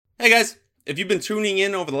Hey guys, if you've been tuning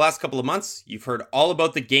in over the last couple of months, you've heard all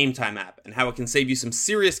about the Game Time app and how it can save you some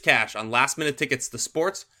serious cash on last-minute tickets to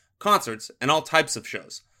sports, concerts, and all types of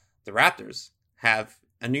shows. The Raptors have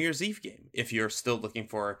a New Year's Eve game. If you're still looking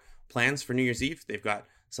for plans for New Year's Eve, they've got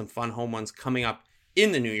some fun home ones coming up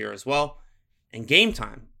in the new year as well. And Game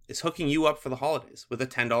Time is hooking you up for the holidays with a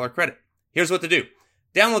 $10 credit. Here's what to do.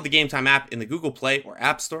 Download the Game Time app in the Google Play or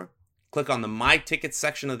App Store. Click on the My Tickets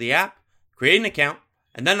section of the app, create an account,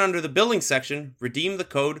 and then under the billing section, redeem the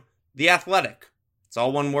code The Athletic. It's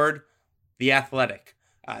all one word, The Athletic.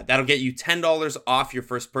 That'll get you $10 off your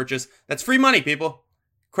first purchase. That's free money, people.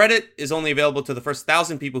 Credit is only available to the first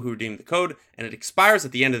 1,000 people who redeem the code, and it expires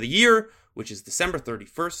at the end of the year, which is December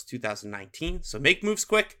 31st, 2019. So make moves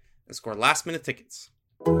quick and score last-minute tickets.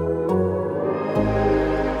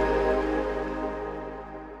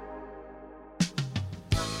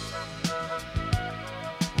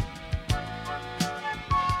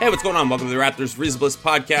 Hey, what's going on? Welcome to the Raptors Reasonableness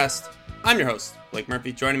Podcast. I'm your host, Blake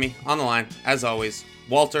Murphy. Joining me on the line, as always,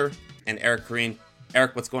 Walter and Eric Koreen.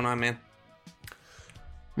 Eric, what's going on, man?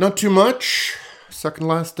 Not too much. Second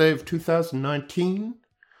last day of 2019.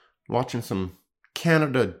 Watching some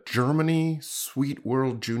Canada-Germany Sweet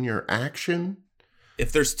World Junior action.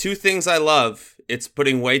 If there's two things I love, it's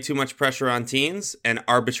putting way too much pressure on teams and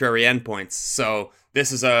arbitrary endpoints. So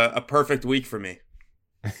this is a perfect week for me.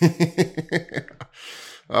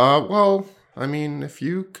 Well, I mean, if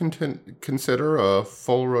you consider a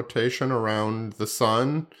full rotation around the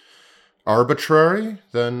sun arbitrary,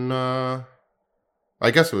 then I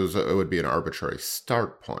guess it would be an arbitrary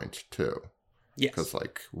start point too. Yes. Because,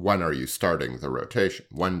 like, when are you starting the rotation?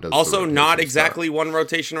 When does also the not exactly start? One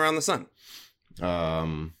rotation around the sun.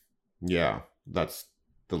 Yeah, that's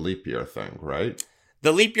the leap year thing, right?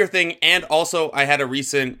 The leap year thing, and also I had a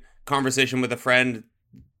recent conversation with a friend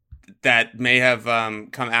that may have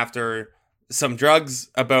come after some drugs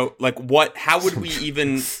about, like, how would we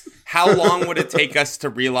even, how long would it take us to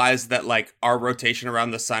realize that, like, our rotation around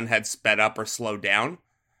the sun had sped up or slowed down?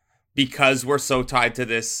 Because we're so tied to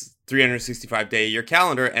this 365-day-a-year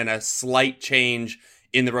calendar, and a slight change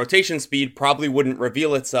in the rotation speed probably wouldn't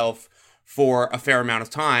reveal itself for a fair amount of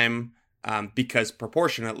time, because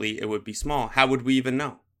proportionately it would be small. How would we even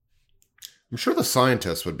know? I'm sure the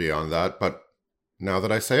scientists would be on that, but now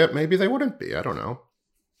that I say it, maybe they wouldn't be. I don't know.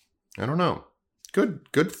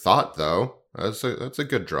 Good thought, though. That's a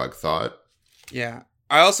good drug thought. Yeah.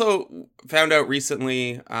 I also found out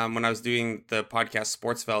recently, when I was doing the podcast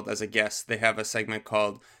Sportsfeld as a guest, they have a segment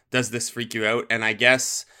called Does This Freak You Out? And I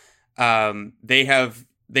guess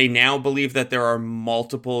they now believe that there are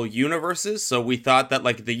multiple universes. So we thought that,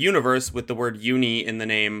 like, the universe with the word uni in the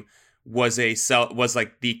name was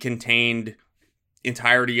like the contained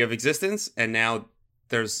entirety of existence, and now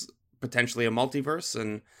there's potentially a multiverse.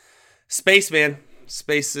 And space, man,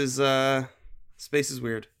 space is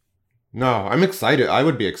weird. No, I'm excited. I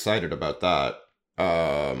would be excited about that,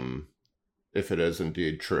 if it is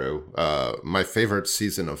indeed true. My favorite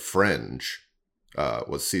season of Fringe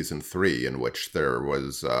was season 3, in which there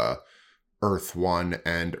was Earth 1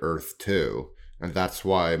 and Earth 2, and that's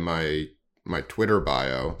why my Twitter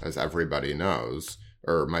bio, as everybody knows,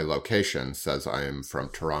 or my location, says I am from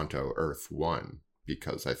Toronto, Earth 1,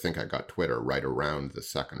 because I think I got Twitter right around the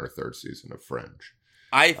second or third season of Fringe.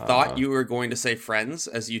 I thought you were going to say Friends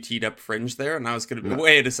as you teed up Fringe there, and I was going to...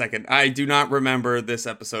 Wait a second. I do not remember this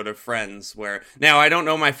episode of Friends where... Now, I don't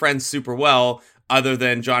know my Friends super well, other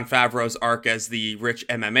than Jon Favreau's arc as the rich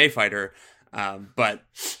MMA fighter, but,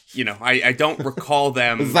 you know, I don't recall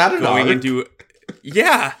them Is that an going arc? into...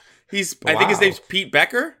 Yeah! I think his name's Pete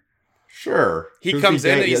Becker. Sure. He comes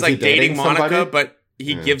in and he's, like, dating Monica, somebody? but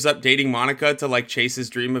he gives up dating Monica to, like, chase his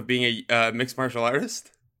dream of being a mixed martial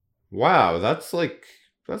artist. Wow, that's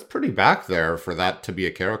pretty back there for that to be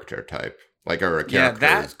a character type. Like, or a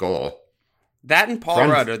character's goal. That and Paul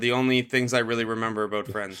Friends. Rudd are the only things I really remember about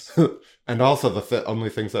Friends. And also the only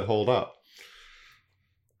things that hold up.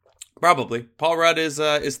 Probably. Paul Rudd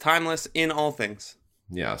is timeless in all things.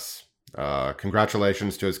 Yes.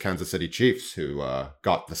 Congratulations to his Kansas City Chiefs, who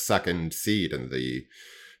got the second seed in the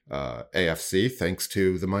AFC, thanks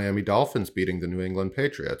to the Miami Dolphins beating the New England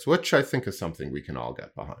Patriots, which I think is something we can all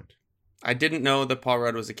get behind. I didn't know that Paul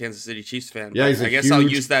Rudd was a Kansas City Chiefs fan. Yeah, I guess I'll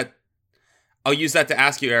use that. I'll use that to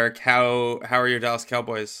ask you, Eric. How are your Dallas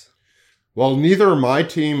Cowboys? Well, neither my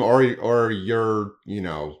team or your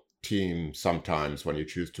team, sometimes when you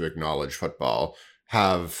choose to acknowledge football,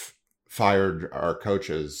 have fired our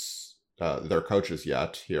coaches, their coaches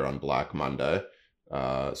yet here on Black Monday.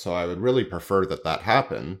 So I would really prefer that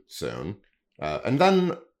happen soon. And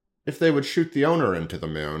then if they would shoot the owner into the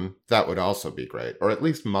moon, that would also be great. Or at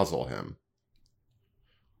least muzzle him.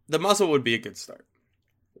 The muzzle would be a good start.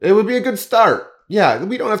 It would be a good start. Yeah,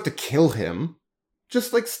 we don't have to kill him.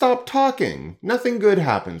 Just, stop talking. Nothing good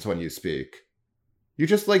happens when you speak. You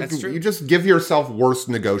just, you just give yourself worse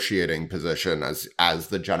negotiating position as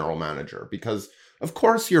the general manager. Because, of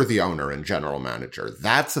course, you're the owner and general manager.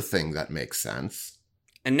 That's a thing that makes sense.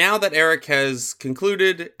 And now that Eric has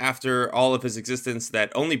concluded, after all of his existence,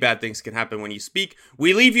 that only bad things can happen when you speak,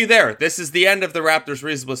 we leave you there. This is the end of the Raptors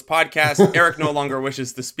Reasonableness podcast. Eric no longer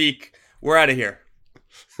wishes to speak. We're out of here.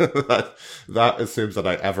 that assumes that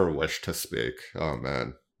I ever wish to speak. Oh,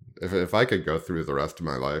 man. If I could go through the rest of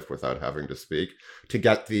my life without having to speak, to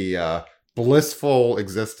get the blissful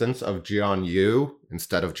existence of Jian Yu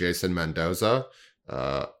instead of Jason Mendoza,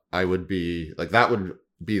 I would be, that would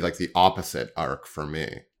be the opposite arc for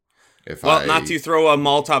me. Not to throw a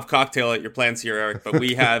Molotov cocktail at your plans here, Eric, but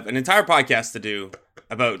we have an entire podcast to do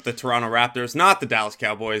about the Toronto Raptors, not the Dallas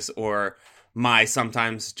Cowboys or my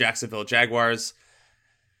sometimes Jacksonville Jaguars.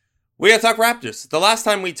 We gotta talk Raptors. The last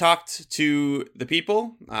time we talked to the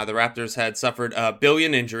people, the Raptors had suffered a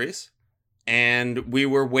billion injuries, and we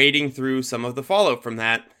were wading through some of the fallout from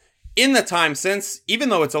that. In the time since, even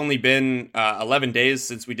though it's only been 11 days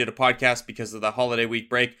since we did a podcast because of the holiday week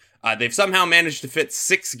break, they've somehow managed to fit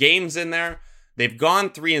 6 games in there. They've gone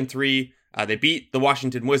 3-3. They beat the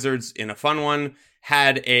Washington Wizards in a fun one,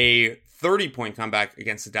 had a 30-point comeback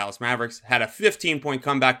against the Dallas Mavericks, had a 15-point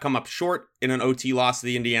comeback come up short in an OT loss to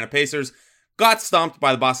the Indiana Pacers, got stomped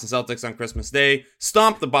by the Boston Celtics on Christmas Day,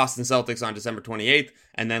 stomped the Boston Celtics on December 28th,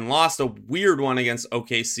 and then lost a weird one against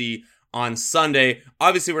OKC on Sunday.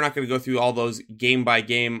 Obviously, we're not going to go through all those game by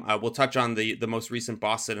game. We'll touch on the most recent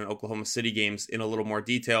Boston and Oklahoma City games in a little more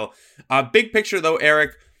detail. Big picture, though,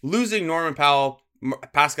 Eric, losing Norman Powell,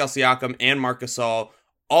 Pascal Siakam, and Marc Gasol,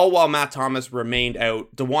 all while Matt Thomas remained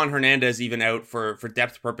out. DeJuan Hernandez even out for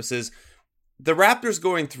depth purposes. The Raptors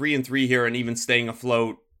going 3-3 here and even staying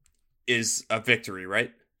afloat is a victory,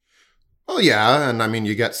 right? Oh, yeah. And I mean,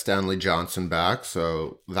 you get Stanley Johnson back,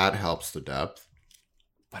 so that helps the depth.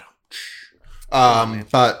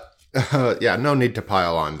 Yeah, no need to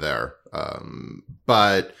pile on there.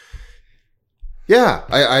 But yeah,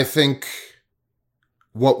 I think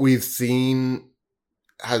what we've seen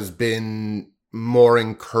has been more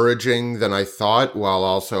encouraging than I thought, while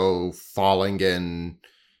also falling in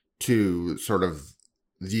to sort of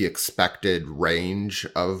the expected range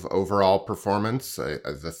of overall performance.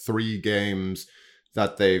 The 3 games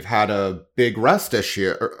that they've had a big rest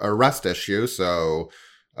issue. So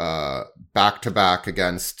back-to-back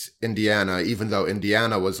against Indiana, even though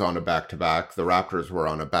Indiana was on a back-to-back, the Raptors were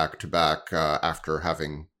on a back-to-back after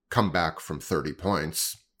having come back from 30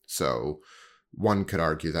 points. So one could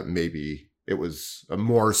argue that maybe it was a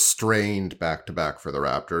more strained back-to-back for the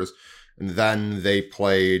Raptors. And then they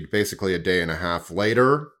played basically a day and a half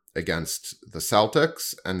later against the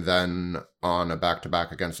Celtics, and then on a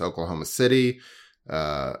back-to-back against Oklahoma City,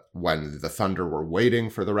 when the Thunder were waiting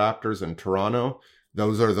for the Raptors in Toronto.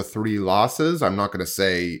 Those are the 3 losses. I'm not going to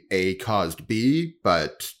say A caused B,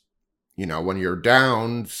 but, when you're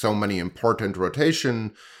down so many important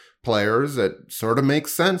rotation players, it sort of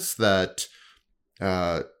makes sense that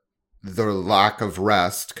the lack of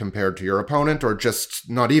rest compared to your opponent, or just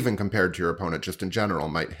not even compared to your opponent, just in general,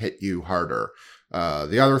 might hit you harder.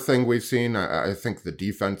 The other thing we've seen, I think the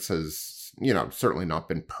defense has, certainly not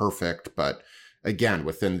been perfect, but again,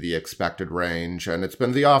 within the expected range. And it's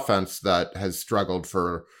been the offense that has struggled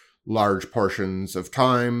for large portions of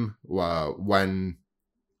time when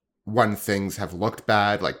things have looked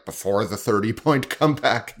bad, like before the 30-point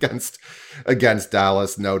comeback against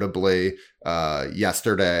Dallas, notably,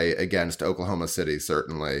 yesterday against Oklahoma City,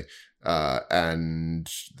 certainly. And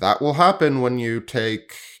that will happen when you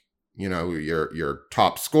take, your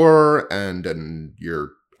top scorer and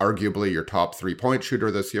your arguably your top 3-point shooter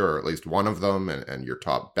this year, or at least one of them, and your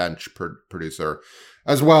top bench producer,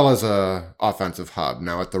 as well as a offensive hub.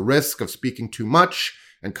 Now, at the risk of speaking too much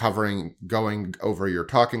and going over your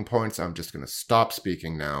talking points, I'm just going to stop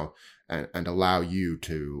speaking now and allow you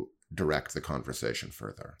to direct the conversation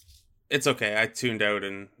further. It's okay. I tuned out,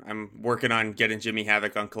 and I'm working on getting Jimmy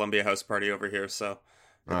Havoc on Columbia House Party over here, so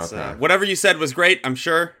okay. Whatever you said was great, I'm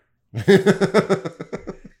sure.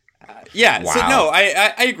 Yeah, wow. So no,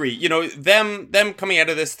 I agree. Them coming out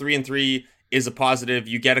of this 3-3 is a positive.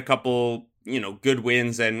 You get a couple, good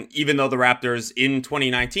wins. And even though the Raptors in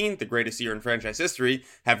 2019, the greatest year in franchise history,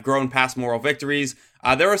 have grown past moral victories,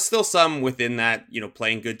 there are still some within that,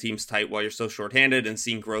 playing good teams tight while you're so shorthanded and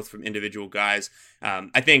seeing growth from individual guys.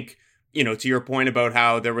 I think to your point about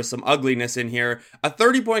how there was some ugliness in here, a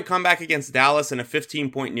 30-point comeback against Dallas and a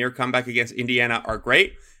 15-point near comeback against Indiana are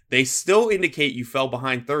great. They still indicate you fell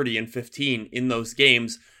behind 30 and 15 in those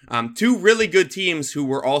games. Two really good teams who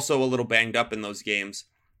were also a little banged up in those games.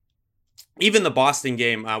 Even the Boston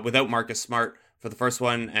game without Marcus Smart for the first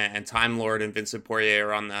one, and Time Lord and Vincent Poirier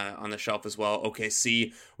are on the shelf as well.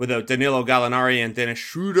 OKC without Danilo Gallinari and Dennis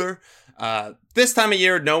Schroeder. This time of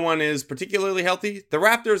year, no one is particularly healthy. The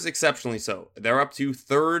Raptors, exceptionally so. They're up to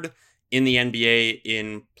third in the NBA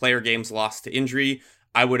in player games lost to injury.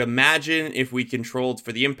 I would imagine if we controlled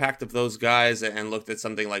for the impact of those guys and looked at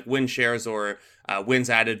something like win shares or wins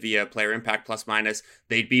added via player impact plus minus,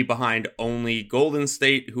 they'd be behind only Golden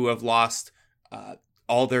State, who have lost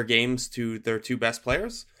all their games to their two best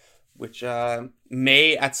players, which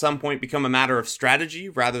may at some point become a matter of strategy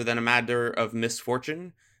rather than a matter of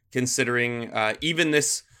misfortune, considering even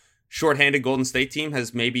this shorthanded Golden State team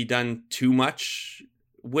has maybe done too much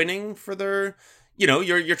winning for their,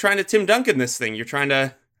 you're trying to Tim Duncan this thing. You're trying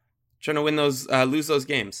to win those, lose those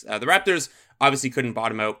games. The Raptors obviously couldn't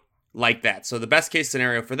bottom out like that. So the best case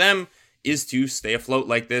scenario for them is to stay afloat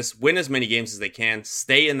like this, win as many games as they can,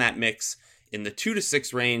 stay in that mix in the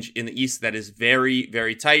 2-6 range in the East that is very,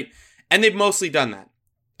 very tight. And they've mostly done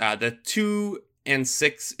that. The 2 and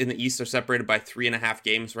 6 in the East are separated by 3.5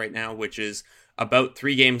 games right now, which is about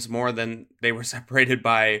 3 games more than they were separated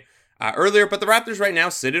by earlier. But the Raptors right now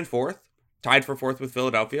sit in fourth, tied for fourth with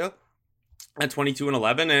Philadelphia at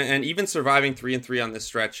 22-11, and even surviving 3-3 on this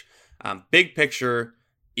stretch. Big picture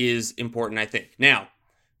is important, I think. Now,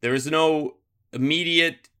 there is no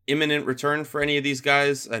immediate, imminent return for any of these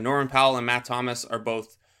guys. Norman Powell and Matt Thomas are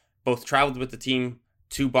both traveled with the team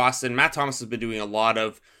to Boston. Matt Thomas has been doing a lot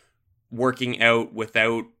of working out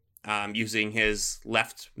without using his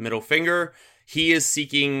left middle finger. He is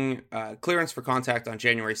seeking clearance for contact on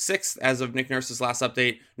January 6th, as of Nick Nurse's last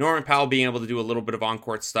update. Norman Powell being able to do a little bit of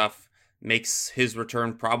on-court stuff makes his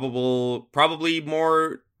return probably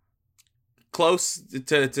more close,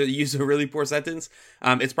 to use a really poor sentence.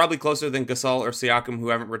 It's probably closer than Gasol or Siakam, who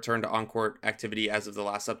haven't returned to on-court activity as of the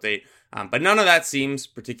last update. But none of that seems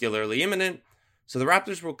particularly imminent. So the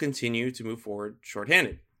Raptors will continue to move forward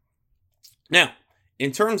shorthanded. Now,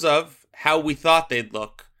 in terms of how we thought they'd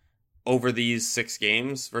look over these 6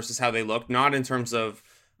 games versus how they looked, not in terms of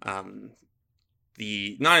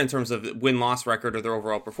win-loss record or their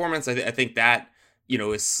overall performance, I think that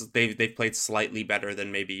is they've played slightly better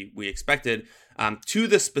than maybe we expected. To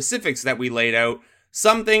the specifics that we laid out,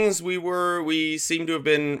 some things we seem to have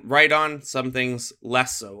been right on, some things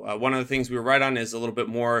less so. One of the things we were right on is a little bit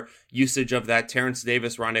more usage of that Terrence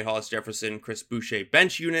Davis, Rondae Hollis-Jefferson, Chris Boucher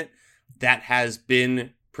bench unit. That has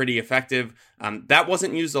been pretty effective. That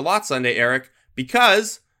wasn't used a lot Sunday, Eric,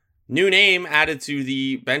 because new name added to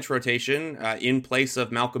the bench rotation in place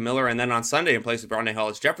of Malcolm Miller, and then on Sunday in place of Rondae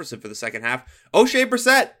Hollis-Jefferson for the second half, Oshae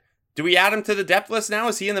Brissett. Do we add him to the depth list now?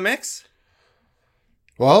 Is he in the mix?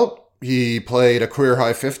 Well, he played a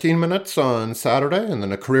career-high 15 minutes on Saturday and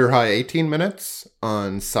then a career-high 18 minutes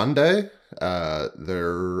on Sunday.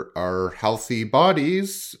 There are healthy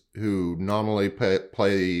bodies who normally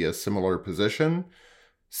play a similar position,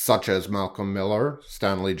 such as Malcolm Miller,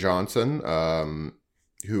 Stanley Johnson,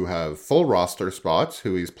 who have full roster spots,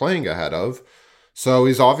 who he's playing ahead of. So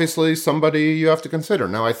he's obviously somebody you have to consider.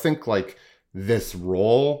 Now, I think this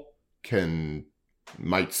role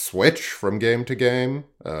might switch from game to game,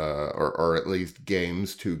 or at least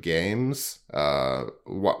games to games,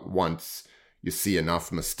 once you see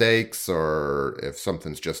enough mistakes, or if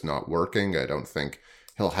something's just not working. I don't think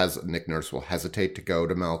Nick Nurse will hesitate to go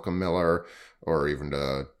to Malcolm Miller or even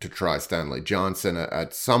to try Stanley Johnson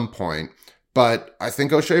at some point. But I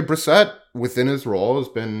think Oshae Brissett, within his role, has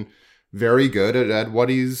been very good at what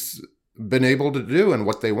he's been able to do and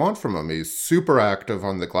what they want from him. He's super active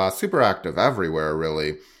on the glass, super active everywhere,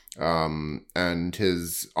 really. And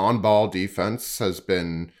his on-ball defense has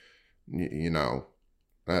been,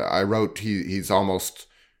 I wrote he's almost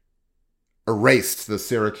erased the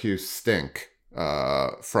Syracuse stink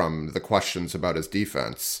from the questions about his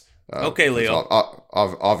defense. Okay, Leo.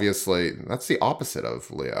 Obviously, that's the opposite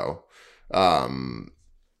of Leo.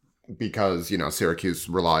 Because, Syracuse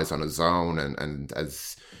relies on a zone, and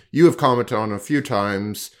as you have commented on a few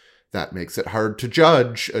times, that makes it hard to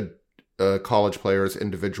judge a college player's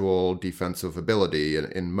individual defensive ability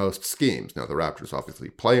in most schemes. Now, the Raptors obviously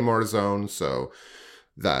play more zone, so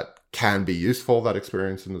that can be useful, that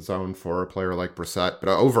experience in the zone for a player like Brissett. But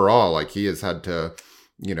overall, like, he has had to,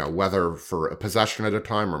 whether for a possession at a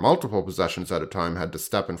time or multiple possessions at a time, had to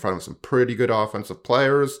step in front of some pretty good offensive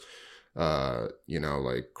players,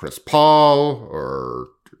 like Chris Paul or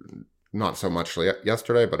not so much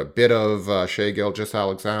yesterday, but a bit of Shea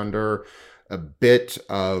Gilgeous-Alexander,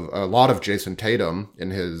 a lot of Jason Tatum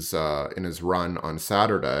in his run on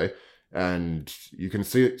Saturday, and you can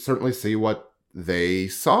certainly see what they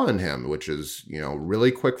saw in him, which is,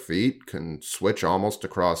 really quick feet, can switch almost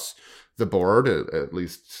across the board, at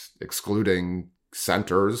least excluding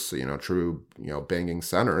centers, true, banging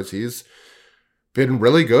centers. He's been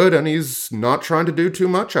really good, and he's not trying to do too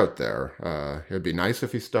much out there. It'd be nice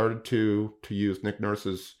if he started to use Nick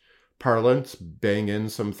Nurse's parlance, bang in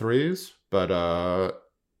some threes, but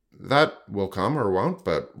that will come or won't.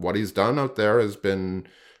 But what he's done out there has been,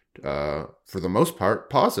 for the most part,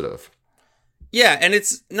 positive. Yeah, and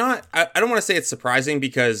it's not, I don't want to say it's surprising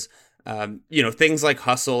because, things like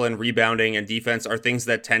hustle and rebounding and defense are things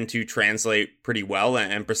that tend to translate pretty well.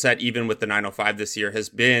 And Brissett, even with the 905 this year, has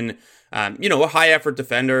been, a high effort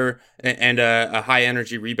defender and a high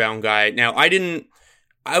energy rebound guy. Now, I don't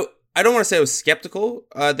want to say I was skeptical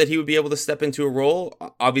that he would be able to step into a role.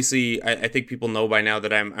 Obviously, I think people know by now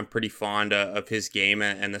that I'm pretty fond of his game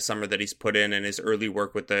and the summer that he's put in and his early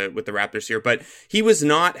work with the Raptors here. But he was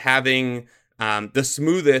not having the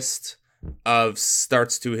smoothest of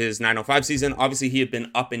starts to his 905 season. Obviously, he had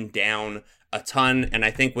been up and down a ton, and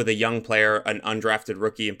I think with a young player, an undrafted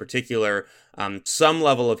rookie in particular, some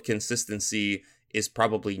level of consistency is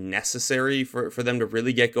probably necessary for them to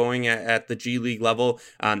really get going at the G League level.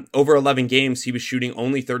 Over 11 games, he was shooting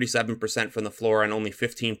only 37% from the floor and only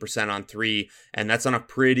 15% on three, and that's on a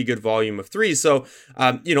pretty good volume of threes. So,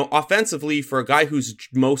 offensively, for a guy who's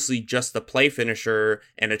mostly just a play finisher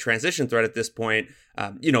and a transition threat at this point,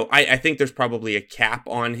 I think there's probably a cap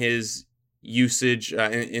on his usage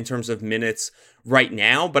in terms of minutes right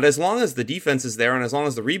now, but as long as the defense is there and as long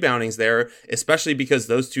as the rebounding's there, especially because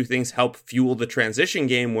those two things help fuel the transition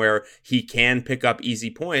game where he can pick up easy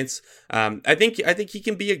points, I think he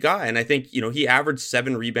can be a guy. And I think, he averaged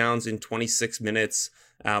 7 rebounds in 26 minutes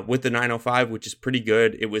with the 905, which is pretty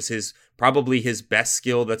good. It was probably his best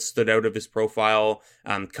skill that stood out of his profile,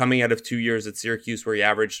 coming out of 2 years at Syracuse where he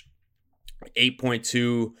averaged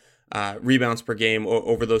 8.2 rebounds per game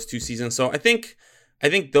over those 2 seasons. So I think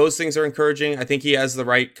those things are encouraging. I think he has the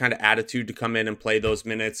right kind of attitude to come in and play those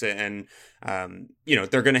minutes, and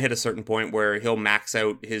they're going to hit a certain point where he'll max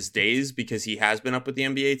out his days because he has been up with the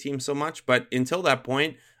NBA team so much. But until that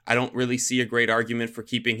point, I don't really see a great argument for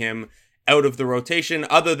keeping him out of the rotation,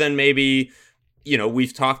 other than maybe,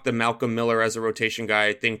 we've talked the Malcolm Miller as a rotation guy,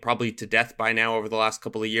 I think probably to death by now over the last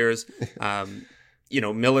couple of years.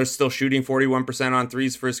 Miller's still shooting 41% on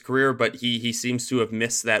threes for his career, but he seems to have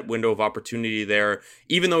missed that window of opportunity there,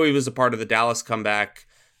 even though he was a part of the Dallas comeback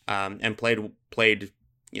and played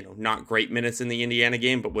not great minutes in the Indiana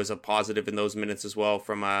game, but was a positive in those minutes as well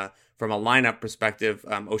from a lineup perspective.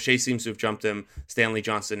 O'Shea seems to have jumped him. Stanley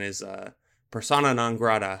Johnson is persona non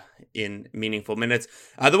grata in meaningful minutes.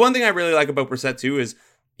 The one thing I really like about Brissett too is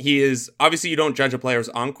he is, obviously you don't judge a player's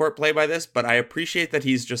on-court play by this, but I appreciate that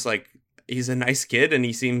he's just he's a nice kid and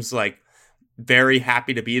he seems very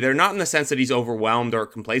happy to be there. Not in the sense that he's overwhelmed or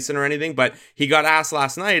complacent or anything, but he got asked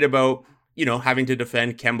last night about, having to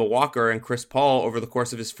defend Kemba Walker and Chris Paul over the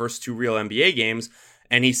course of his first 2 real NBA games.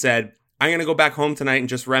 And he said, I'm going to go back home tonight and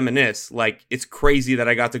just reminisce. It's crazy that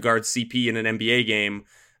I got to guard CP in an NBA game.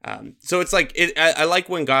 So it's I like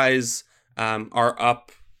when guys are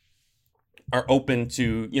open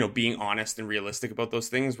to, being honest and realistic about those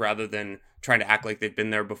things rather than trying to act like they've been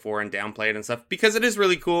there before and downplay it and stuff, because it is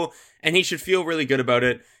really cool and he should feel really good about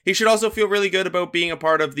it. He should also feel really good about being a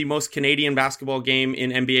part of the most Canadian basketball game in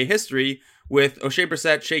NBA history with O'Shea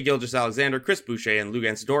Brissett, Shea Gilgeous-Alexander, Chris Boucher, and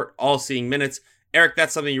Luguentz Dort all seeing minutes. Eric,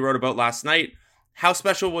 that's something you wrote about last night. How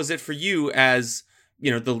special was it for you as,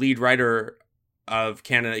 the lead writer of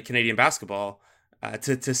Canadian basketball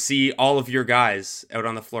to see all of your guys out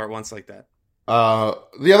on the floor at once like that?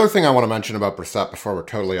 The other thing I want to mention about Brissett before we're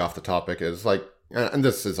totally off the topic is and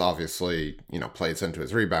this is obviously, plays into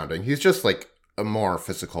his rebounding. He's just a more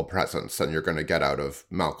physical presence than you're going to get out of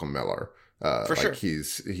Malcolm Miller. For sure.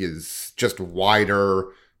 He's just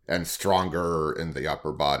wider and stronger in the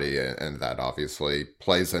upper body, and that obviously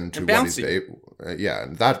plays into what he's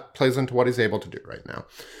and that plays into what he's able to do right now.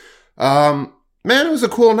 Man, it was a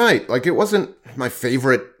cool night. It wasn't my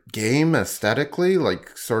favorite game aesthetically,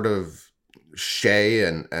 sort of Shea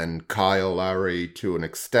and Kyle Lowry to an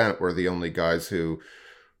extent were the only guys who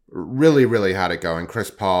really, really had it going.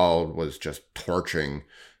 Chris Paul was just torching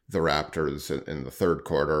the Raptors in the third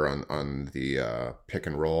quarter on the pick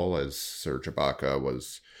and roll as Serge Ibaka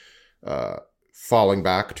was falling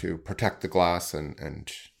back to protect the glass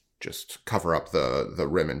and just cover up the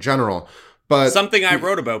rim in general. But something I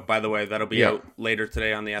wrote about, by the way, that'll be out later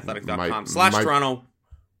today on theathletic.com/Toronto,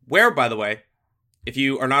 where, by the way, if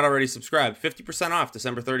you are not already subscribed, 50% off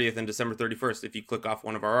December 30th and December 31st if you click off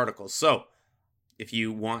one of our articles. So if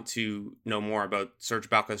you want to know more about Serge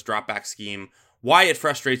Ibaka's drop-back scheme, why it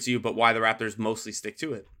frustrates you, but why the Raptors mostly stick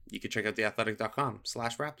to it, you can check out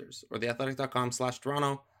theathletic.com/Raptors or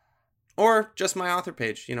theathletic.com/Toronto, or just my author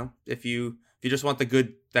page, if you just want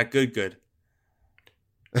good.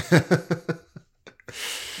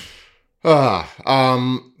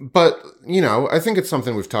 But, I think it's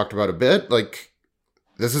something we've talked about a bit. Like,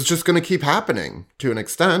 this is just going to keep happening to an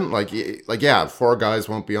extent. Like, yeah, 4 guys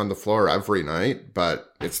won't be on the floor every night,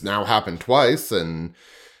 but it's now happened twice, and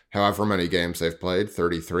however many games they've played,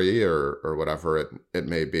 33 or whatever it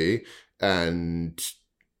may be. And,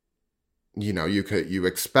 you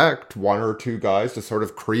expect 1 or 2 guys to sort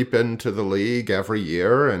of creep into the league every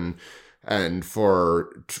year, and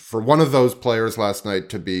for one of those players last night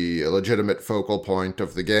to be a legitimate focal point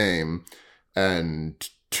of the game, and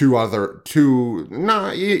Luguentz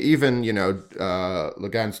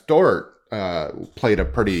Dort played a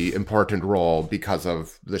pretty important role because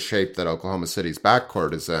of the shape that Oklahoma City's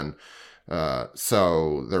backcourt is in.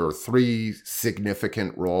 So there were 3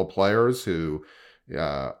 significant role players who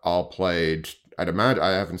all played. I'd imagine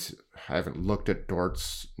I haven't looked at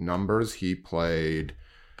Dort's numbers. He played.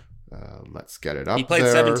 Let's get it up. He played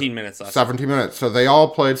 17 minutes last 17 minutes. So they all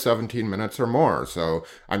played 17 minutes or more. So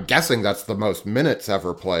I'm guessing that's the most minutes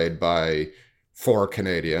ever played by 4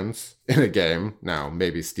 Canadians in a game. Now,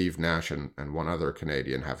 maybe Steve Nash and one other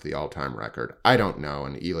Canadian have the all-time record. I don't know.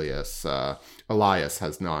 And Elias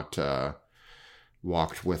has not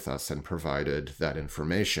walked with us and provided that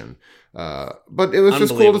information. But it was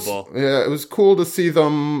just cool it was cool to see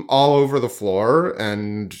them all over the floor.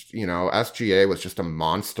 And, SGA was just a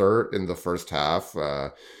monster in the first half.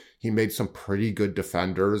 He made some pretty good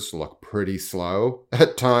defenders look pretty slow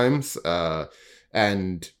at times.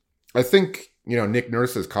 And I think, Nick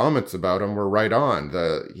Nurse's comments about him were right on.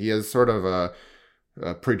 He has sort of a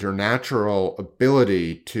preternatural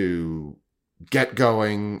ability to get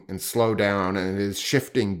going and slow down, and his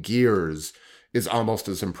shifting gears is almost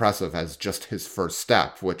as impressive as just his first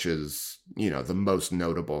step, which is, the most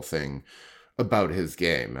notable thing about his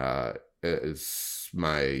game. Is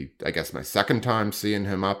my second time seeing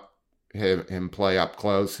him play up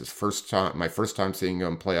close. My first time seeing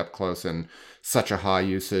him play up close in such a high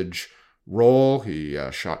usage role. He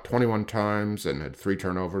shot 21 times and had 3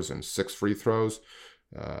 turnovers and 6 free throws.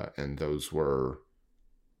 And those were,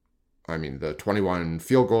 the 21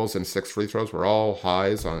 field goals and 6 free throws were all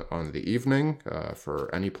highs on the evening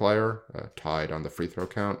for any player, tied on the free throw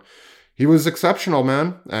count. He was exceptional,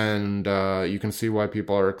 man, and you can see why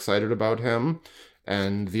people are excited about him.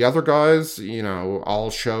 And the other guys,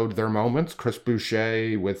 all showed their moments. Chris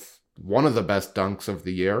Boucher with one of the best dunks of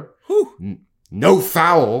the year. No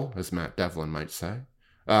foul, as Matt Devlin might say.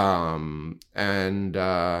 That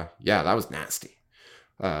was nasty.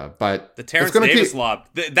 But the Terrence Davis lob.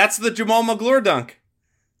 That's the Jamal Magloire dunk.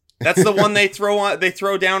 That's the one they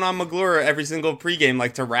throw down on Magloire every single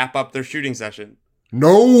pregame, to wrap up their shooting session.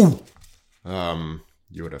 No!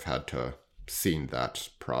 You would have had to seen that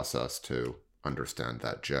process to understand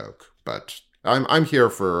that joke. But I'm here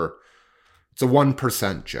for, it's a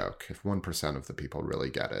 1% joke. If 1% of the people really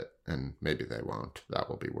get it, and maybe they won't, that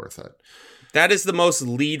will be worth it. That is the most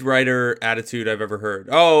lead writer attitude I've ever heard.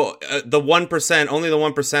 Oh, the 1%, only the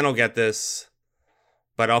 1% will get this,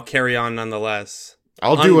 but I'll carry on nonetheless.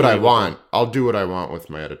 I'll do what I want. I'll do what I want with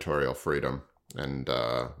my editorial freedom and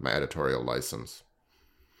my editorial license.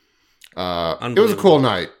 It was a cool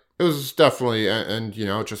night. It was definitely, and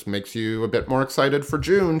it just makes you a bit more excited for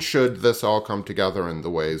June, should this all come together in the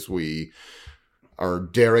ways we are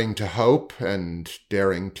daring to hope and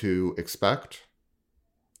daring to expect.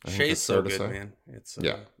 Shay's so good, man. It's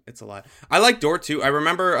a lot. I like Dort too. I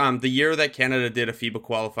remember the year that Canada did a FIBA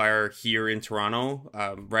qualifier here in Toronto,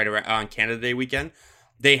 right around on Canada Day weekend.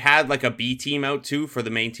 They had a B team out too for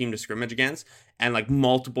the main team to scrimmage against, and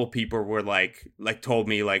multiple people were told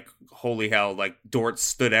me holy hell, Dort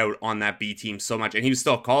stood out on that B team so much, and he was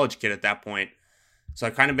still a college kid at that point. So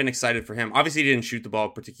I've kind of been excited for him. Obviously, he didn't shoot the ball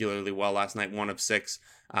particularly well last night, 1 of 6,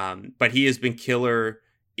 but he has been killer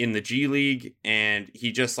in the G League, and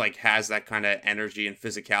he just has that kind of energy and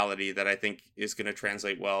physicality that I think is going to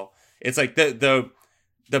translate well. It's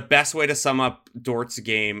the best way to sum up Dort's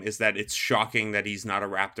game is that it's shocking that he's not a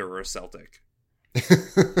Raptor or a Celtic.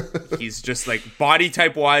 He's just body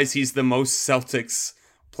type wise, he's the most Celtics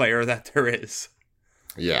player that there is.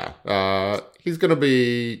 Yeah, he's going to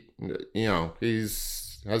be,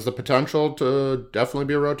 he's has the potential to definitely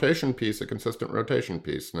be a rotation piece, a consistent rotation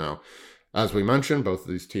piece. Now, as we mentioned, both of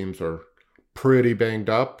these teams are pretty banged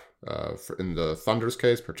up. In the Thunder's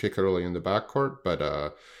case, particularly in the backcourt,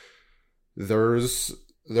 but there's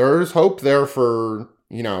hope there for,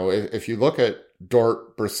 if you look at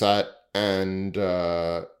Dort, Brissett, and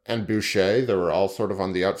Boucher, they were all sort of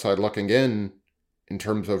on the outside looking in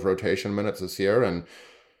terms of rotation minutes this year, and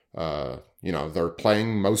they're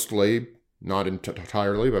playing mostly, not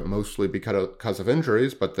entirely, but mostly because of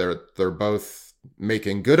injuries, but they're both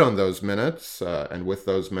making good on those minutes, and with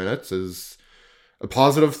those minutes is a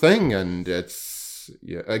positive thing, and it's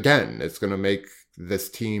going to make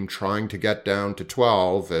this team trying to get down to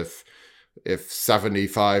 12 if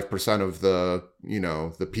 75% of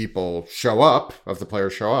the people show up, of the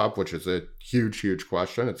players show up, which is a huge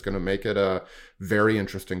question. It's going to make it a very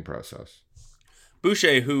interesting process.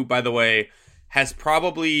 Boucher, who, by the way, has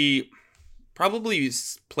probably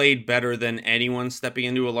played better than anyone stepping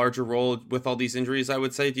into a larger role with all these injuries, I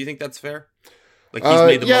would say. Do you think that's fair? Like, he's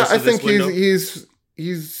made the most of this window?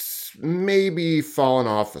 He's maybe fallen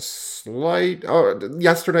off a slight. Oh,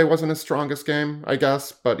 yesterday wasn't his strongest game, I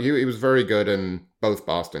guess, but he was very good in both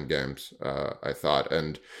Boston games, I thought.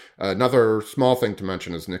 And another small thing to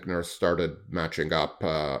mention is Nick Nurse started matching up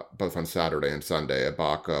both on Saturday and Sunday,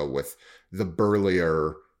 Ibaka with the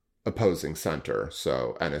burlier opposing center,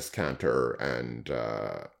 so Enes Kanter and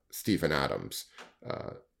Steven Adams.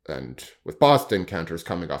 And with Boston, Kanter's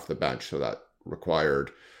coming off the bench, so that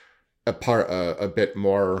required a bit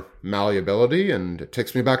more malleability, and it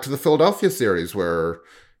takes me back to the Philadelphia series where,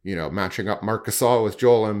 matching up Marc Gasol with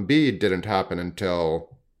Joel Embiid didn't happen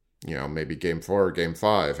until, maybe game 4 or game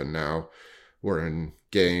 5, and now we're in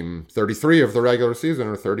game 33 of the regular season,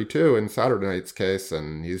 or 32 in Saturday night's case,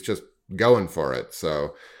 and he's just going for it.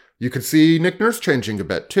 So you could see Nick Nurse changing a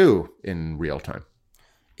bit too in real time.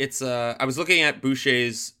 It's I was looking at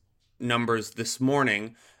Boucher's numbers this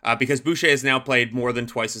morning, because Boucher has now played more than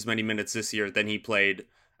twice as many minutes this year than he played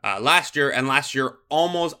last year. And last year,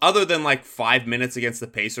 almost, other than like 5 minutes against the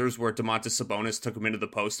Pacers where Domantas Sabonis took him into the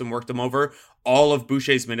post and worked him over, all of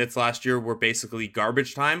Boucher's minutes last year were basically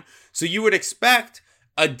garbage time. So you would expect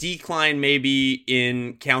a decline maybe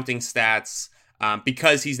in counting stats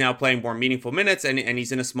because he's now playing more meaningful minutes and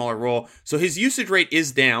he's in a smaller role. So his usage rate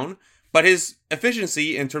is down, but his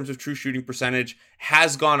efficiency in terms of true shooting percentage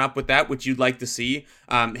has gone up with that, which you'd like to see.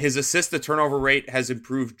 His assist to turnover rate has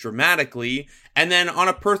improved dramatically. And then on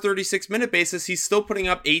a per 36 minute basis, he's still putting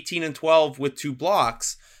up 18 and 12 with 2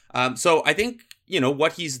 blocks. So I think,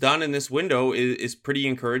 what he's done in this window is pretty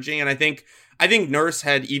encouraging. And I think Nurse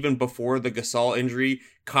had, even before the Gasol injury,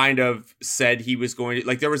 kind of said he was going to,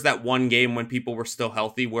 like, there was that one game when people were still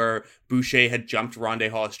healthy where Boucher had jumped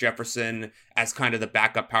Rondae Hollis-Jefferson as kind of the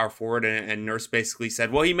backup power forward, and Nurse basically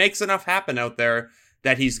said, well, he makes enough happen out there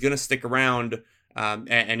that he's going to stick around,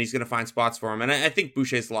 and he's going to find spots for him. And I think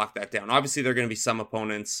Boucher's locked that down. Obviously, there are going to be some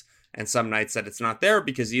opponents and some nights that it's not there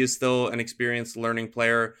because he is still an experienced learning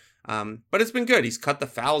player. But it's been good. He's cut the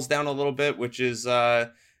fouls down a little bit, which is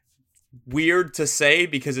weird to say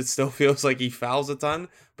because it still feels like he fouls a ton,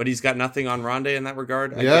 but he's got nothing on Rondae in that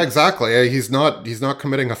regard. I guess. Exactly. He's not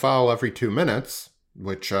committing a foul every 2 minutes,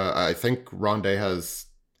 which I think Rondae has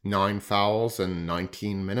 9 fouls in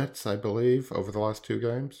 19 minutes, I believe, over the last 2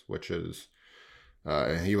 games, which is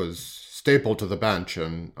he was stapled to the bench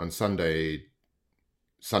on Sunday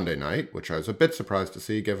night, which I was a bit surprised to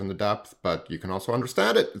see given the depth, but you can also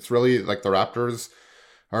understand it. It's really like the Raptors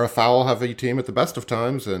are a foul-heavy team at the best of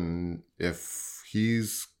times, and if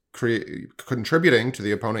he's contributing to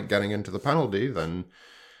the opponent getting into the penalty, then,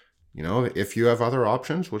 if you have other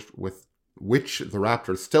options, which the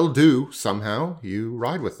Raptors still do somehow, you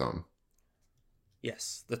ride with them.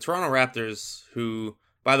 Yes, the Toronto Raptors, who,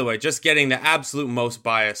 by the way, just getting the absolute most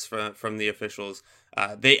bias from the officials,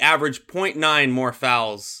 they average 0.9 more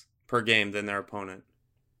fouls per game than their opponent.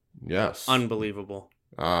 Yes. Unbelievable.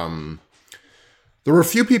 There were a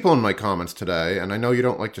few people in my comments today, and I know you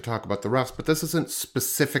don't like to talk about the refs, but this isn't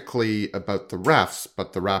specifically about the refs,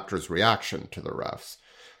 but the Raptors' reaction to the refs,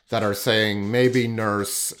 that are saying maybe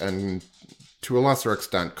Nurse and, to a lesser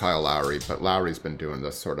extent, Kyle Lowry, but Lowry's been doing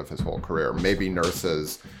this sort of his whole career. Maybe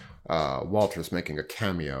Nurse's Walter's making a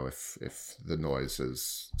cameo if the noise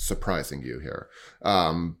is surprising you here.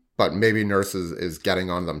 But maybe Nurse is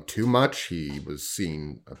getting on them too much. He was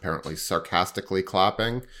seen apparently sarcastically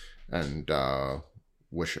clapping and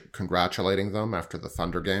congratulating them after the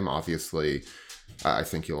Thunder game. Obviously, I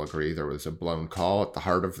think you'll agree there was a blown call at the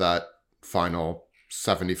heart of that final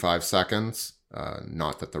 75 seconds.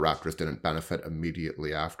 Not that the Raptors didn't benefit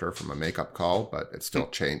immediately after from a makeup call, but it still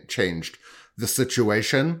changed the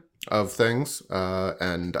situation of things.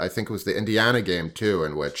 And I think it was the Indiana game too,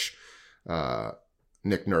 in which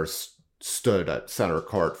Nick Nurse stood at center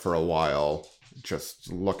court for a while,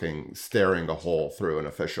 just staring a hole through an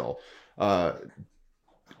official.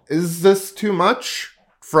 Is this too much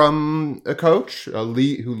from a coach, who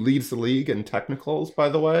leads the league in technicals, by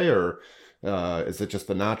the way, or is it just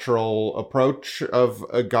the natural approach of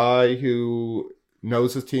a guy who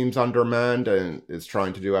knows his team's undermanned and is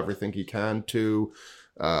trying to do everything he can to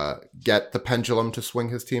get the pendulum to swing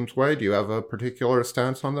his team's way? Do you have a particular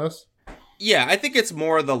stance on this? Yeah, I think it's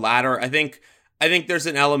more the latter. I think there's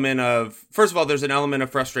an element of, first of all, there's an element of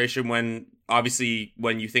frustration when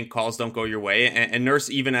you think calls don't go your way. And Nurse,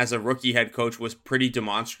 even as a rookie head coach, was pretty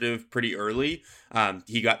demonstrative pretty early.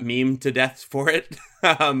 He got memed to death for it.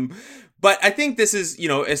 But I think this is,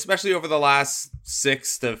 especially over the last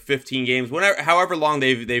 6 to 15 games, however long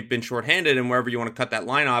they've been shorthanded and wherever you want to cut that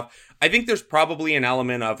line off, I think there's probably an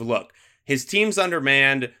element of, look, his team's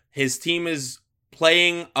undermanned, his team is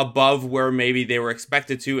playing above where maybe they were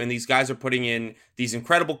expected to, and these guys are putting in these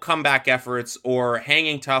incredible comeback efforts or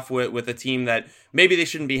hanging tough with a team that maybe they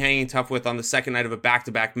shouldn't be hanging tough with on the second night of a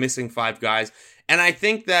back-to-back, missing 5 guys. And I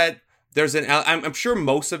think that I'm sure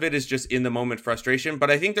most of it is just in the moment frustration,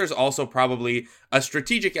 but I think there's also probably a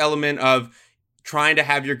strategic element of trying to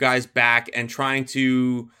have your guys back and trying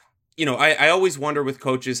to, I always wonder with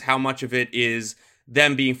coaches how much of it is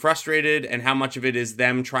them being frustrated and how much of it is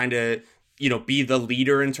them trying to, be the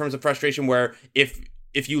leader in terms of frustration, where if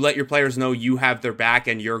you let your players know you have their back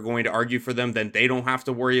and you're going to argue for them, then they don't have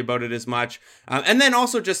to worry about it as much. And then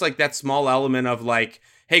also just like that small element of like,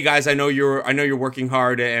 hey guys, I know you're working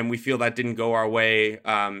hard and we feel that didn't go our way.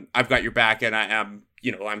 I've got your back and I am,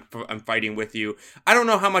 I'm fighting with you. I don't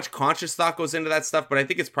know how much conscious thought goes into that stuff, but I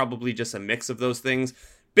think it's probably just a mix of those things.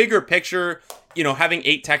 Bigger picture, having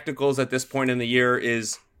 8 technicals at this point in the year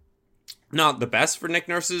is not the best for Nick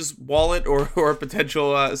Nurse's wallet or a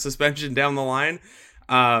potential suspension down the line.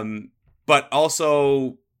 But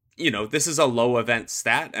also, this is a low event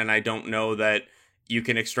stat, and I don't know that you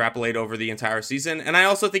can extrapolate over the entire season. And I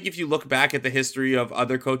also think if you look back at the history of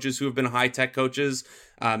other coaches who have been high-tech coaches,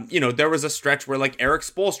 there was a stretch where like Eric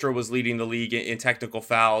Spoelstra was leading the league in technical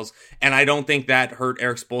fouls, and I don't think that hurt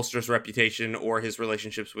Eric Spoelstra's reputation or his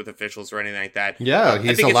relationships with officials or anything like that. Yeah,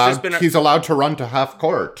 he's allowed to run to half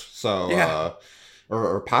court, so yeah.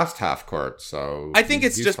 Or past half court, so I think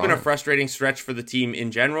it's just fine. Been a frustrating stretch for the team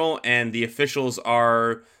in general, and the officials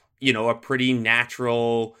are, a pretty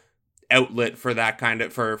natural outlet for that kind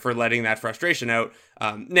of for letting that frustration out.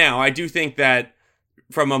 Now, I do think that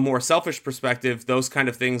from a more selfish perspective, those kind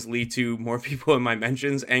of things lead to more people in my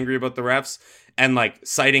mentions angry about the refs and like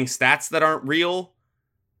citing stats that aren't real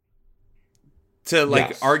to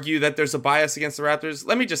like argue that there's a bias against the Raptors.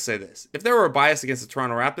 Let me just say this. If there were a bias against the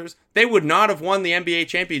Toronto Raptors, they would not have won the NBA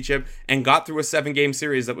championship and got through a 7-game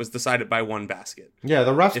series that was decided by 1 basket. Yeah,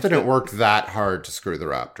 the refs didn't work that hard to screw the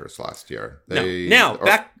Raptors last year.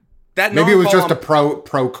 Maybe it was just a pro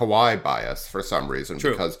Kawhi bias for some reason.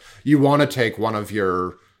 True. Because you want to take one of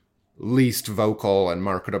your least vocal and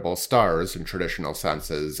marketable stars in traditional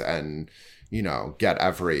senses and, get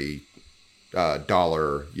every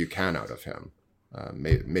dollar you can out of him.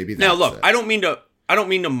 Maybe that's now look, it. I don't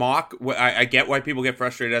mean to mock. I get why people get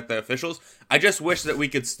frustrated at the officials. I just wish that we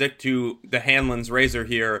could stick to the Hanlon's razor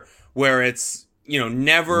here, where it's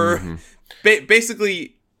never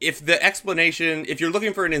basically. If you're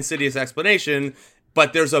looking for an insidious explanation,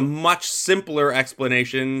 but there's a much simpler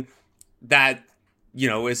explanation that,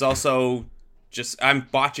 is also just, I'm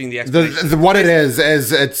botching the explanation. What it is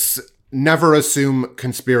it's never assume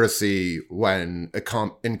conspiracy when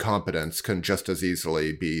incompetence can just as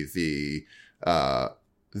easily be the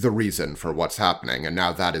reason for what's happening. And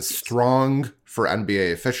now that is strong for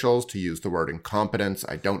NBA officials to use the word incompetence.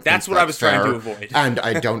 I don't think that's what I was trying to avoid. And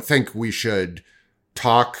I don't think we should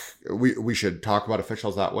we should talk about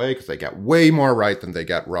officials that way because they get way more right than they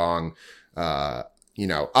get wrong.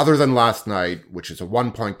 Other than last night, which is a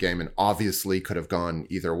 1-point game and obviously could have gone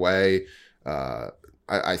either way.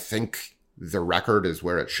 I think the record is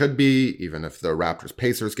where it should be, even if the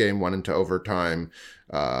Raptors-Pacers game went into overtime.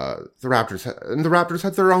 The Raptors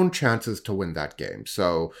had their own chances to win that game.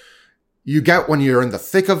 So you get when you're in the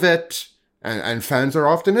thick of it, and fans are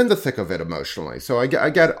often in the thick of it emotionally. So I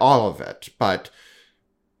get all of it, but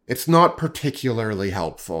it's not particularly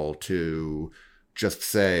helpful to just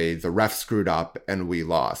say the ref screwed up and we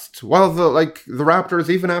lost. Well, the Raptors,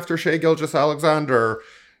 even after Shai Gilgeous-Alexander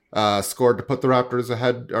scored to put the Raptors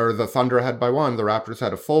ahead, or the Thunder ahead by 1, the Raptors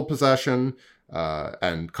had a full possession.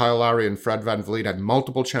 And Kyle Lowry and Fred VanVleet had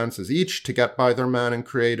multiple chances each to get by their man and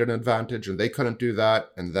create an advantage, and they couldn't do that.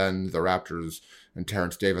 And then the Raptors and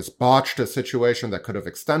Terrence Davis botched a situation that could have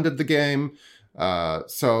extended the game.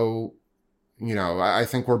 So, I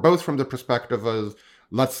think we're both from the perspective of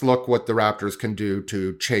let's look what the Raptors can do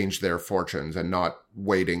to change their fortunes and not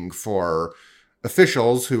waiting for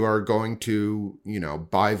officials who are going to,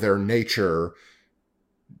 by their nature,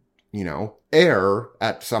 err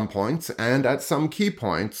at some points and at some key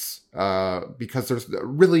points, because there's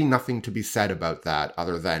really nothing to be said about that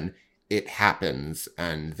other than it happens,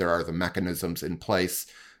 and there are the mechanisms in place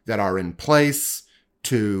that are in place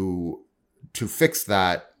to fix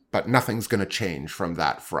that. But nothing's going to change from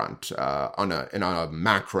that front on a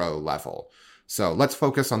macro level. So let's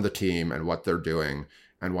focus on the team and what they're doing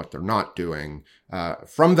and what they're not doing.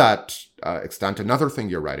 From that extent, another thing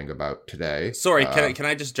you're writing about today. Sorry, can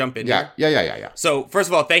I just jump in here? Yeah. So first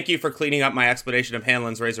of all, thank you for cleaning up my explanation of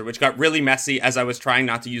Hanlon's razor, which got really messy as I was trying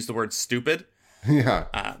not to use the word stupid.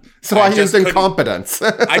 Yeah. So I used incompetence.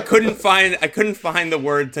 I couldn't find the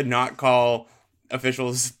word to not call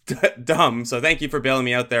officials dumb, so thank you for bailing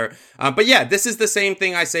me out there. But yeah, this is the same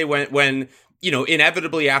thing I say when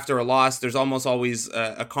inevitably after a loss, there's almost always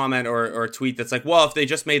a comment or a tweet that's like, well, if they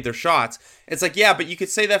just made their shots. It's like, yeah, but you could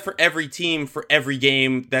say that for every team, for every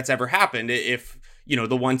game that's ever happened. If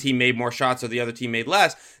the one team made more shots or the other team made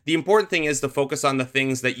less, the important thing is to focus on the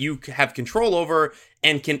things that you have control over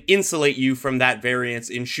and can insulate you from that variance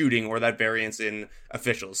in shooting or that variance in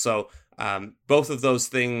officials. So both of those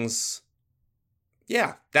things.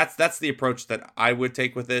 Yeah, that's the approach that I would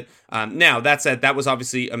take with it. Now, that said, that was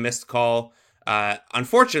obviously a missed call,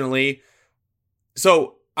 unfortunately.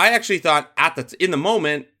 So I actually thought in the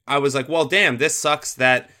moment, I was like, well, damn, this sucks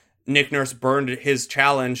that Nick Nurse burned his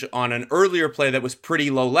challenge on an earlier play that was pretty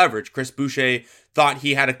low leverage. Chris Boucher thought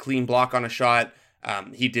he had a clean block on a shot.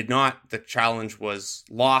 He did not. The challenge was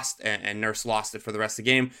lost, and Nurse lost it for the rest of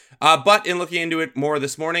the game. But in looking into it more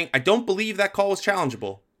this morning, I don't believe that call was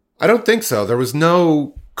challengeable. I don't think so. There was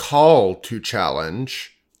no call to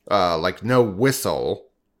challenge, no whistle.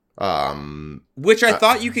 Which I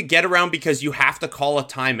thought you could get around because you have to call a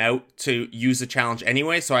timeout to use a challenge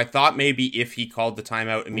anyway. So I thought maybe if he called the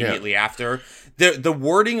timeout immediately after. The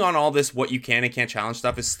wording on all this, what you can and can't challenge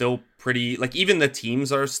stuff is still pretty, even the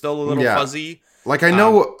teams are still a little fuzzy. I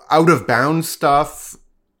know out of bounds stuff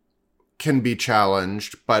can be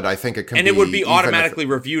challenged, but I think it can be... And it would be automatically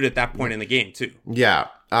reviewed at that point in the game, too. Yeah.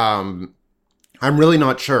 I'm really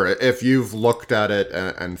not sure if you've looked at it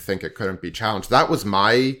and think it couldn't be challenged. That was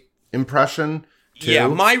my impression, too. Yeah,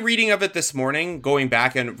 my reading of it this morning, going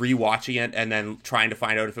back and rewatching it and then trying to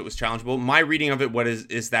find out if it was challengeable, my reading of it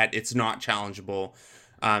is that it's not challengeable.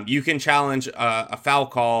 You can challenge a foul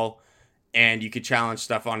call, and you could challenge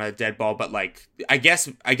stuff on a dead ball, but I guess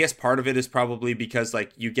part of it is probably because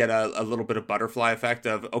you get a little bit of butterfly effect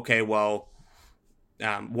of, okay, well,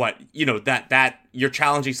 that you're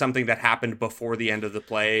challenging something that happened before the end of the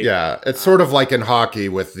play. Yeah, it's sort of like in hockey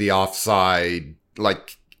with the offside,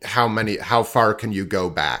 how far can you go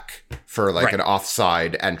back for an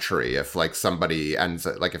offside entry if somebody ends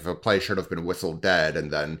if a play should have been whistled dead and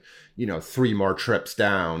then 3 more trips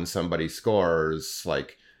down somebody scores,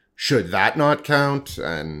 should that not count?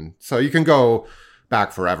 And so you can go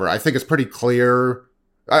back forever. I think it's pretty clear.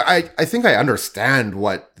 I think I understand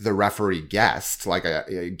what the referee guessed.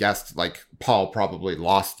 I guessed Paul probably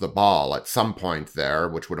lost the ball at some point there,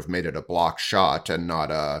 which would have made it a block shot and not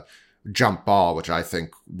a jump ball, which I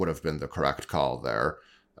think would have been the correct call there.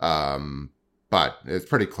 But it's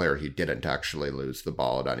pretty clear he didn't actually lose the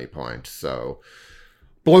ball at any point. So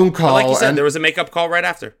blown call. But like you said, there was a makeup call right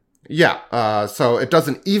after. Yeah, so it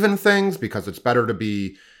doesn't even things because it's better to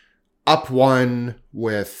be up 1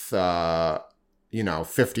 with,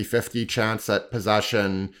 50-50 chance at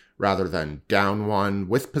possession rather than down 1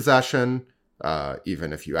 with possession,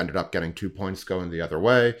 even if you ended up getting 2 points going the other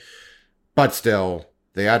way. But still,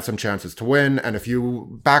 they had some chances to win. And if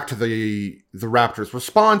you, back to the Raptors'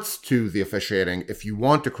 response to the officiating, if you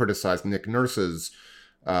want to criticize Nick Nurse's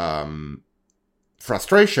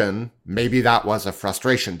frustration, maybe that was a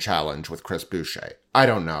frustration challenge with Chris Boucher. I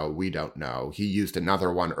don't know. We don't know. He used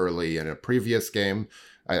another one early in a previous game.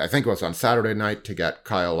 I think it was on Saturday night to get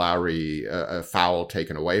Kyle Lowry a foul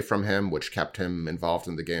taken away from him, which kept him involved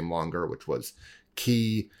in the game longer, which was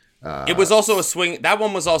key. It was also a swing. That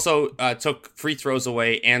one was also took free throws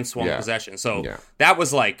away and swung possession. So that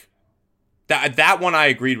was that one I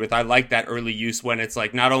agreed with. I like that early use when it's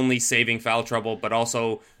not only saving foul trouble, but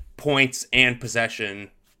also points and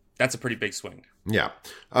possession. That's a pretty big swing. Yeah.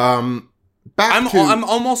 I'm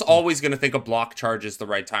almost always going to think a block charge is the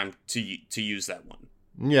right time to use that one.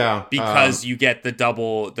 Yeah, because you get the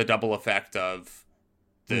double effect of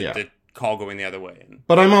the call going the other way.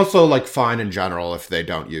 But I'm also like fine in general if they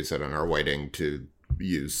don't use it and are waiting to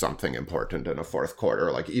use something important in a fourth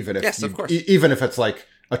quarter. Like even if of course. Even if it's like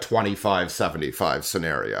a 25-75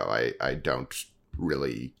 scenario, I don't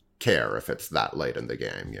really care if it's that late in the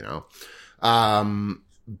game, you know.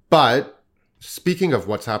 But speaking of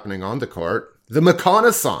what's happening on the court, the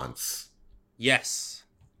McConaissance. Yes.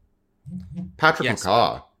 Patrick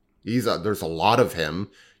McCaw. There's a lot of him.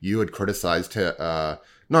 You had criticized him,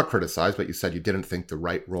 not criticized, but you said you didn't think the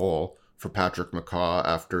right role for Patrick McCaw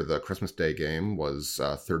after the Christmas Day game was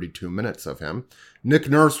 32 minutes of him. Nick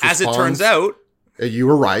Nurse responds, as it turns out, you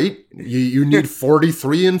were right. You need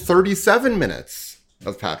 43 and 37 minutes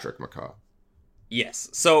of Patrick McCaw. Yes.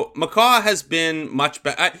 So McCaw has been much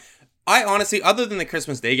better. I honestly, other than the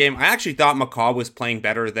Christmas Day game, I actually thought McCaw was playing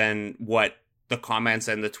better than what the comments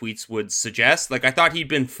and the tweets would suggest. Like, I thought he'd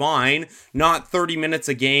been fine, not 30 minutes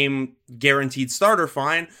a game, guaranteed starter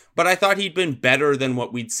fine, but I thought he'd been better than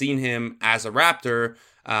what we'd seen him as a Raptor,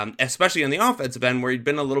 especially on the offensive end, where he'd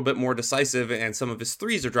been a little bit more decisive and some of his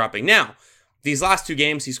threes are dropping. Now, these last two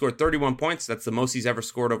games, he scored 31 points. That's the most he's ever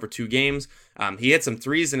scored over 2 games. He hit some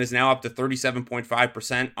threes and is now up to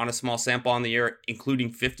 37.5% on a small sample on the year,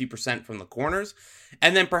 including 50% from the corners.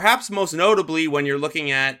 And then perhaps most notably, when you're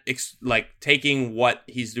looking at like taking what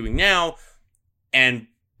he's doing now and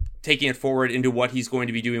taking it forward into what he's going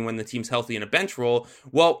to be doing when the team's healthy in a bench role,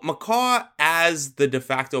 well, McCaw as the de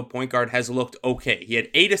facto point guard has looked okay. He had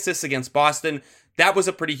 8 assists against Boston. That was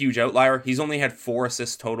a pretty huge outlier. He's only had 4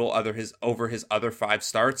 assists total over his other 5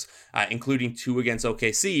 starts, including 2 against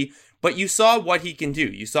OKC. But you saw what he can do.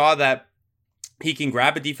 You saw that he can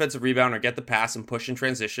grab a defensive rebound or get the pass and push in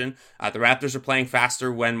transition. The Raptors are playing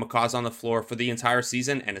faster when McCaw's on the floor for the entire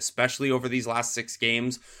season, and especially over these last 6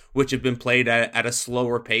 games, which have been played at a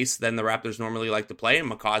slower pace than the Raptors normally like to play.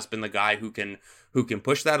 And McCaw's been the guy who can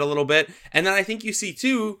push that a little bit. And then I think you see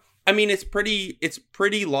too, I mean, it's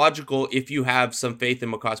pretty logical if you have some faith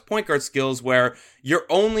in McCaw's point guard skills, where your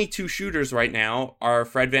only 2 shooters right now are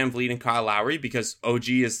Fred VanVleet and Kyle Lowry, because OG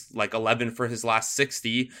is like 11 for his last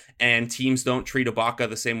 60, and teams don't treat Ibaka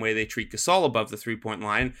the same way they treat Gasol above the 3-point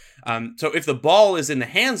line. So if the ball is in the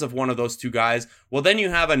hands of one of those 2 guys, well, then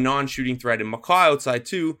you have a non-shooting threat in McCaw outside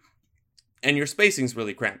too, and your spacing's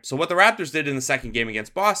really cramped. So what the Raptors did in the second game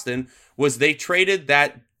against Boston was they traded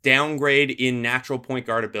that downgrade in natural point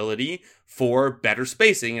guard ability for better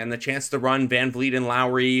spacing and the chance to run VanVleet and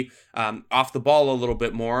Lowry off the ball a little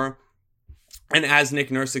bit more. And as Nick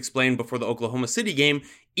Nurse explained before the Oklahoma City game,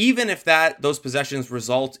 even if those possessions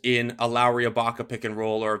result in a Lowry Ibaka pick and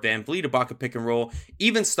roll or a VanVleet Ibaka pick and roll,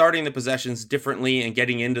 even starting the possessions differently and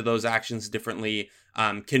getting into those actions differently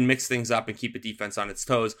can mix things up and keep a defense on its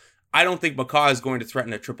toes. I don't think McCaw is going to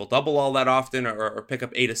threaten a triple-double all that often or pick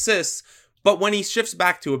up 8 assists. But when he shifts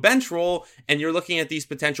back to a bench role and you're looking at these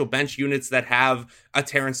potential bench units that have a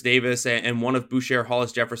Terrence Davis and one of Boucher,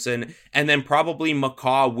 Hollis Jefferson, and then probably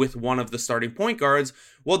McCaw with one of the starting point guards,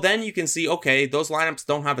 well, then you can see, okay, those lineups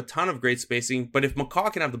don't have a ton of great spacing, but if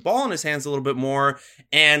McCaw can have the ball in his hands a little bit more,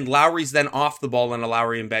 and Lowry's then off the ball in a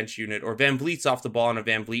Lowry and bench unit, or VanVleet's off the ball in a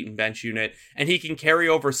VanVleet and bench unit, and he can carry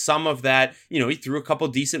over some of that, he threw a couple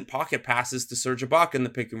decent pocket passes to Serge Ibaka in the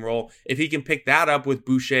pick and roll. If he can pick that up with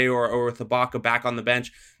Boucher or with Ibaka back on the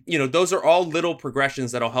bench, those are all little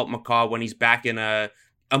progressions that'll help McCaw when he's back in a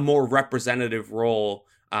more representative role.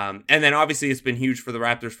 And then obviously it's been huge for the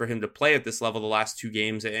Raptors for him to play at this level the last 2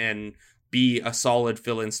 games and be a solid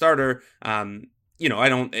fill-in starter.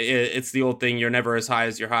 It's the old thing, you're never as high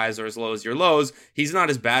as your highs or as low as your lows. He's not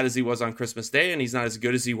as bad as he was on Christmas Day, and he's not as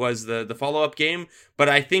good as he was the follow-up game. But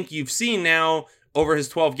I think you've seen now over his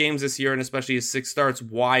 12 games this year, and especially his 6 starts,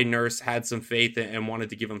 why Nurse had some faith and wanted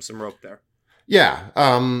to give him some rope there. Yeah.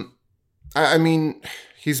 I mean,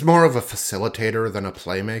 he's more of a facilitator than a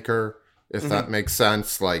playmaker, if that makes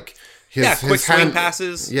sense. Like quick swing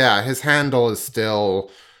passes. Yeah, his handle is still,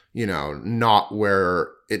 not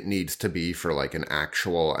where it needs to be for like an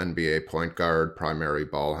actual NBA point guard, primary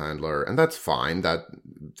ball handler, and that's fine. That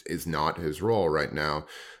is not his role right now.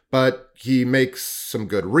 But he makes some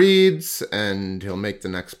good reads, and he'll make the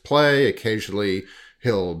next play. Occasionally,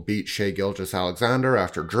 he'll beat Shai Gilgeous-Alexander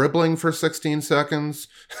after dribbling for 16 seconds.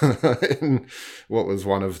 In what was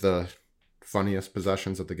one of the funniest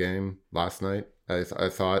possessions of the game last night, I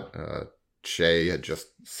thought. Shai had just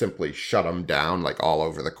simply shut him down like all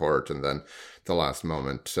over the court, and then the last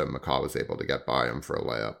moment McCaw was able to get by him for a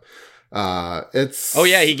layup.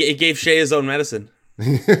 He gave Shai his own medicine.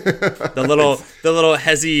 The little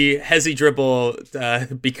hezzy dribble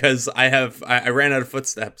because I ran out of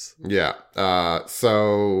footsteps. Yeah.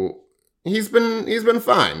 So he's been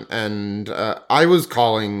fine, and I was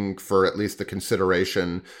calling for at least the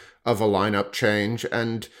consideration of a lineup change,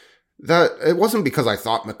 and that it wasn't because I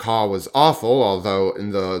thought McCaw was awful, although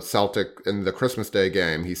in the Christmas Day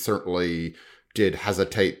game he certainly did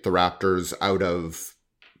hesitate the Raptors out of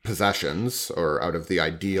possessions or out of the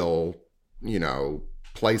ideal,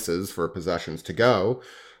 places for possessions to go,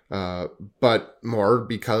 but more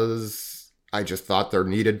because I just thought there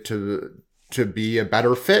needed to be a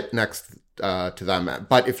better fit next to them.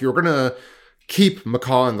 But if you're gonna keep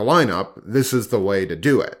McCaw in the lineup, this is the way to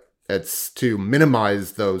do it. It's to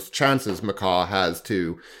minimize those chances McCaw has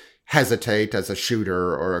to hesitate as a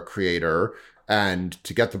shooter or a creator, and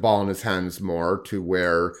to get the ball in his hands more to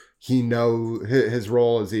where his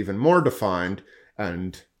role is even more defined.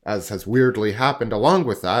 And as has weirdly happened along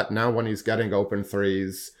with that, now when he's getting open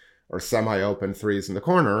threes or semi-open threes in the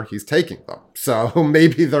corner, he's taking them. So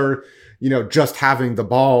maybe they're, just having the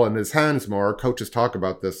ball in his hands more. Coaches talk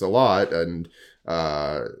about this a lot, and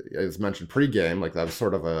as mentioned pregame, like that was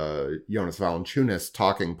sort of a Jonas Valanciunas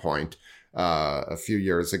talking point a few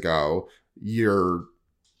years ago.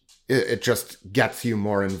 It just gets you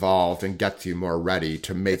more involved and gets you more ready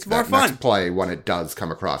to make that next play when it does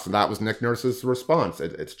come across. And that was Nick Nurse's response.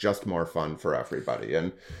 It's just more fun for everybody.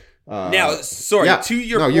 And to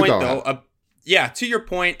your point, though. To your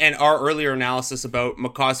point and our earlier analysis about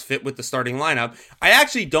McCaw's fit with the starting lineup, I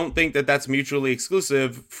actually don't think that that's mutually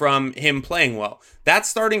exclusive from him playing well. That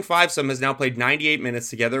starting fivesome has now played 98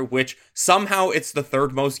 minutes together, which somehow it's the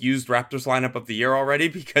third most used Raptors lineup of the year already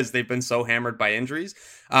because they've been so hammered by injuries.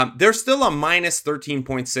 They're still a minus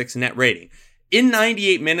 13.6 net rating. In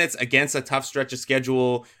 98 minutes against a tough stretch of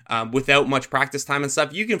schedule, without much practice time and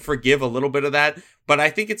stuff, you can forgive a little bit of that. But I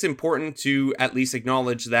think it's important to at least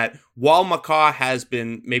acknowledge that while McCaw has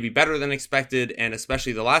been maybe better than expected, and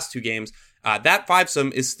especially the last two games, that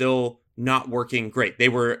fivesome is still not working great. They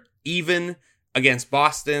were even against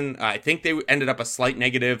Boston. I think they ended up a slight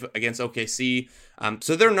negative against OKC.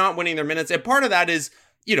 So they're not winning their minutes. And part of that is,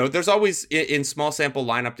 there's always, in small sample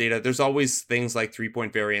lineup data, there's always things like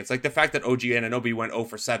 3-point variance. Like the fact that OG Anunoby went 0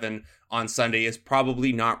 for 7 on Sunday is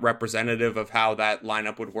probably not representative of how that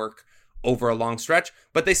lineup would work over a long stretch,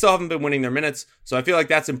 but they still haven't been winning their minutes. So I feel like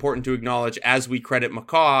that's important to acknowledge as we credit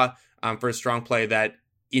McCaw for his strong play, that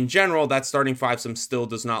in general, that starting fivesome still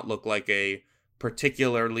does not look like a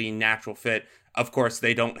particularly natural fit. Of course,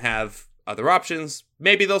 they don't have other options.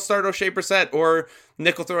 Maybe they'll start O'Shea Brissett, or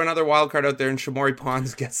Nick will throw another wild card out there and Shamori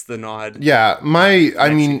Pons gets the nod. Yeah,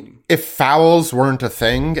 if fouls weren't a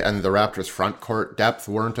thing and the Raptors front court depth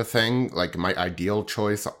weren't a thing, like my ideal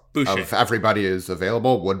choice Boucher. Of everybody is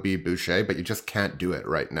available would be Boucher, but you just can't do it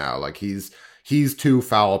right now. Like he's too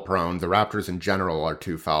foul prone. The Raptors in general are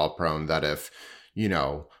too foul prone that if,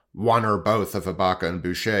 one or both of Ibaka and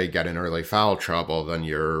Boucher get in early foul trouble, then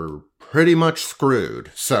you're pretty much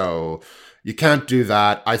screwed. So you can't do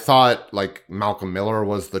that. I thought like Malcolm Miller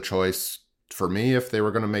was the choice for me if they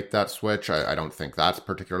were going to make that switch. I don't think that's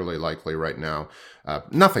particularly likely right now.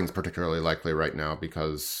 Nothing's particularly likely right now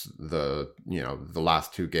because the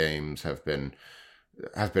last two games have been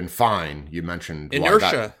fine. You mentioned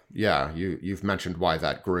inertia. You've mentioned why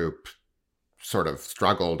that group sort of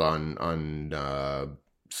struggled on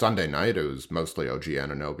Sunday night. It was mostly OG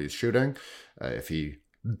Anunoby's shooting. If he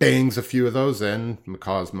bangs a few of those in,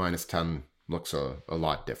 McCaw's minus 10 looks a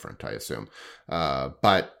lot different, I assume.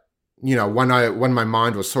 But when my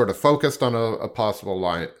mind was sort of focused on a possible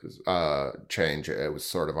line change, it was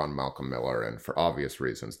sort of on Malcolm Miller, and for obvious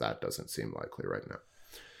reasons, that doesn't seem likely right now.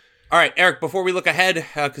 All right, Eric, before we look ahead,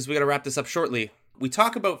 because we got to wrap this up shortly, we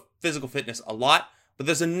talk about physical fitness a lot, but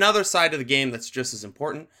there's another side of the game that's just as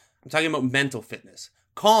important. I'm talking about mental fitness.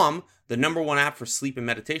 Calm, the number one app for sleep and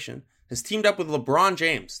meditation, has teamed up with LeBron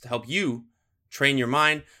James to help you train your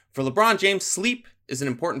mind. For LeBron James, sleep is an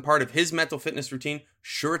important part of his mental fitness routine.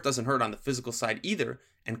 Sure, it doesn't hurt on the physical side either,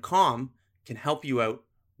 and Calm can help you out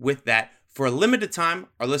with that. For a limited time,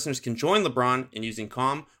 our listeners can join LeBron in using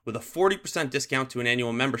Calm with a 40% discount to an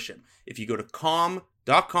annual membership. If you go to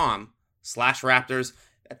calm.com/Raptors,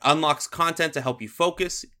 that unlocks content to help you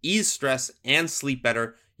focus, ease stress, and sleep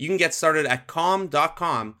better. You can get started at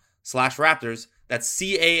calm.com/Raptors. That's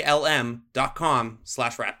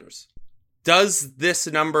calm.com/Raptors. Does this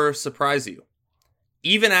number surprise you?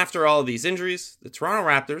 Even after all of these injuries, the Toronto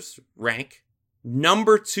Raptors rank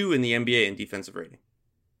number 2 in the NBA in defensive rating.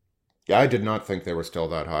 Yeah, I did not think they were still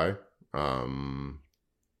that high.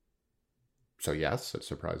 So yes, it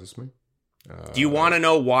surprises me. Do you want to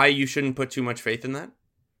know why you shouldn't put too much faith in that?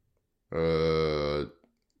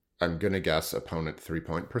 I'm going to guess opponent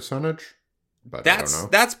 3-point percentage, but I don't know.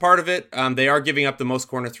 That's part of it. They are giving up the most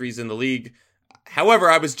corner threes in the league. However,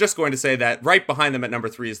 I was just going to say that right behind them at number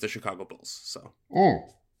 3 is the Chicago Bulls. So,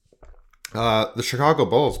 the Chicago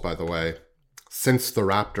Bulls, by the way, since the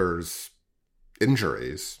Raptors'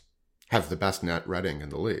 injuries, have the best net rating in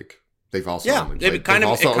the league. They've also it kind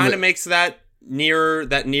of makes that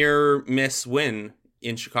near miss win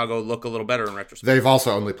in Chicago look a little better in retrospect. They've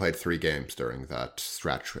also only played 3 games during that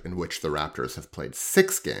stretch, in which the Raptors have played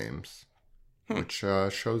 6 games, which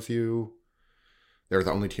shows you they're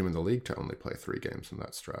the only team in the league to only play 3 games in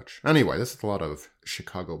that stretch. Anyway, this is a lot of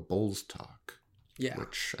Chicago Bulls talk. Yeah,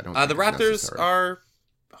 which I don't. The Raptors are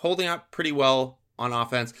holding up pretty well on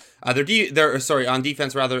offense. On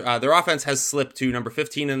defense rather. Their offense has slipped to number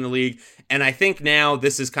 15 in the league, and I think now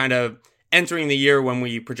this is kind of entering the year when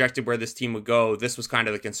we projected where this team would go. This was kind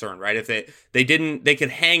of the concern, right? If they could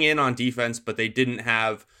hang in on defense, but they didn't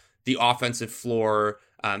have the offensive floor.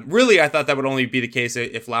 Really, I thought that would only be the case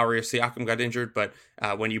if Lowry or Siakam got injured, but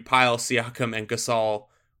when you pile Siakam and Gasol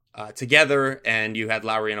together, and you had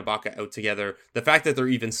Lowry and Ibaka out together, the fact that they're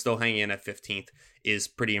even still hanging in at 15th is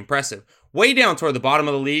pretty impressive. Way down toward the bottom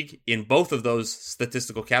of the league in both of those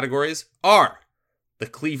statistical categories are the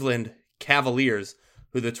Cleveland Cavaliers,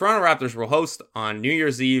 who the Toronto Raptors will host on New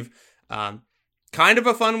Year's Eve. Kind of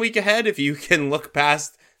a fun week ahead if you can look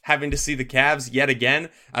past having to see the Cavs yet again.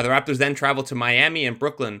 The Raptors then travel to Miami and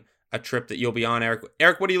Brooklyn, a trip that you'll be on, Eric.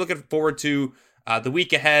 Eric, what are you looking forward to the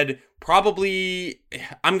week ahead? Probably,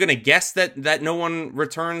 I'm going to guess that no one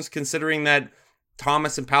returns, considering that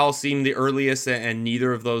Thomas and Powell seem the earliest, and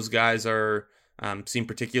neither of those guys seem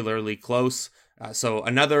particularly close. So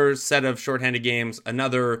another set of shorthanded games,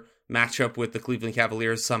 another matchup with the Cleveland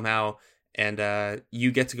Cavaliers somehow, and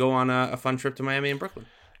you get to go on a fun trip to Miami and Brooklyn.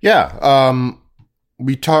 Yeah,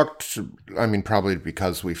 we talked, probably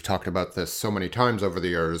because we've talked about this so many times over the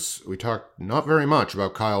years, we talked not very much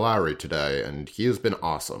about Kyle Lowry today, and he has been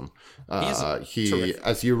awesome. He,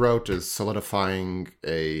 as you wrote, is solidifying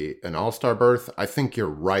an all-star berth. I think you're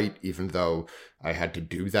right, even though I had to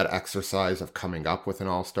do that exercise of coming up with an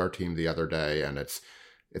all-star team the other day, and it's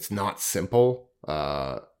not simple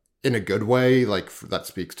in a good way. Like, that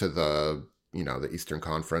speaks to the Eastern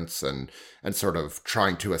Conference and sort of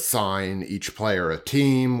trying to assign each player a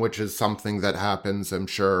team, which is something that happens, I'm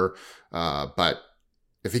sure. But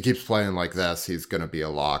if he keeps playing like this, he's going to be a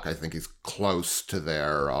lock. I think he's close to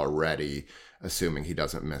there already, assuming he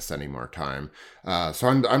doesn't miss any more time. So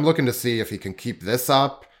I'm looking to see if he can keep this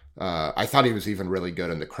up. I thought he was even really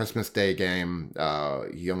good in the Christmas Day game.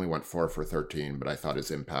 He only went 4 for 13, but I thought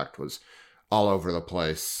his impact was all over the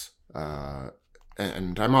place.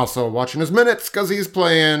 And I'm also watching his minutes because he's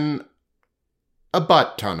playing a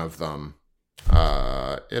butt ton of them.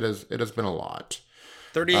 It has been a lot.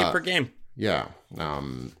 38 per game. Yeah.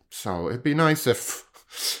 So it'd be nice if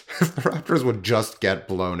the Raptors would just get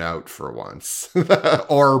blown out for once,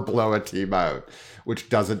 or blow a team out, which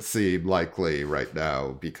doesn't seem likely right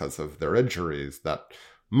now because of their injuries. That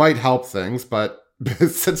might help things, but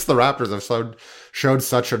since the Raptors have showed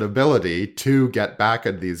such an ability to get back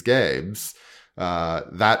in these games,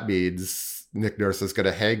 that means Nick Nurse is going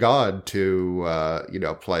to hang on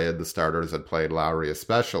to, playing the starters and playing Lowry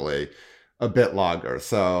especially a bit longer.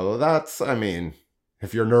 So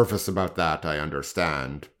if you're nervous about that, I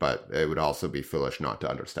understand, but it would also be foolish not to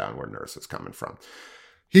understand where Nurse is coming from.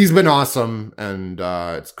 He's been awesome, and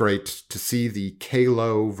it's great to see the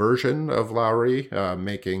K-Lo version of Lowry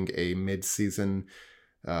making a mid-season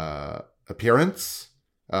appearance.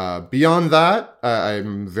 Beyond that,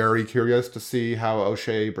 I'm very curious to see how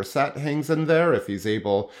O'Shea Brissett hangs in there. If he's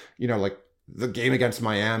able, like the game against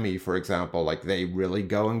Miami, for example, like they really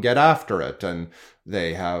go and get after it, and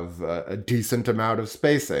they have a decent amount of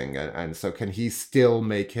spacing. And so can he still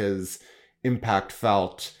make his impact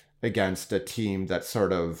felt against a team that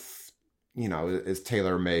sort of, is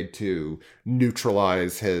tailor-made to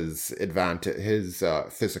neutralize his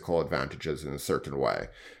physical advantages in a certain way?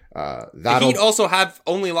 The Heat also have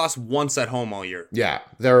only lost once at home all year. Yeah,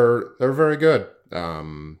 they're very good.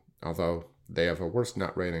 Although they have a worse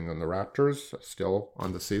net rating than the Raptors still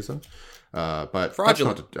on the season. But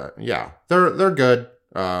fraudulent. They're good.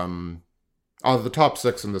 Of the top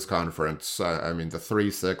 6 in this conference, the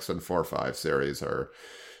 3, 6, and 4, 5 series are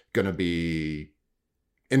going to be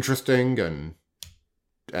interesting,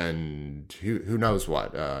 and who knows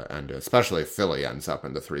what. And especially if Philly ends up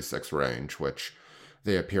in the 3-6 range, which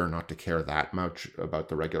they appear not to care that much about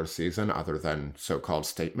the regular season other than so-called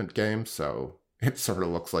statement games. So it sort of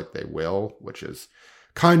looks like they will, which is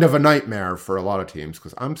kind of a nightmare for a lot of teams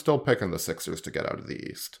because I'm still picking the Sixers to get out of the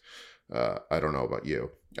East. I don't know about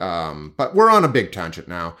you. But we're on a big tangent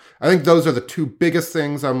now. I think those are the two biggest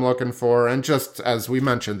things I'm looking for. And just as we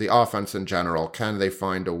mentioned, the offense in general, can they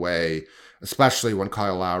find a way, especially when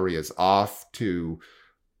Kyle Lowry is off, to,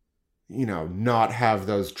 not have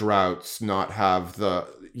those droughts, not have the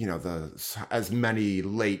as many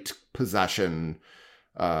late possession,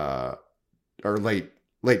 or late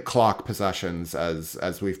clock possessions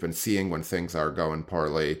as we've been seeing when things are going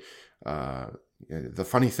poorly. The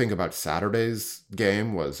funny thing about Saturday's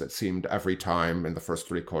game was it seemed every time in the first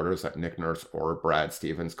three quarters that Nick Nurse or Brad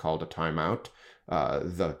Stevens called a timeout,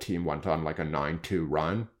 the team went on like a 9-2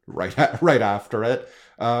 run right after it,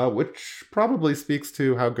 which probably speaks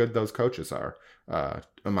to how good those coaches are,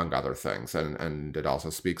 among other things. And it also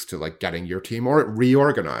speaks to like getting your team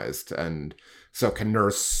reorganized. And so can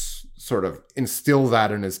Nurse sort of instill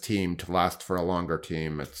that in his team to last for a longer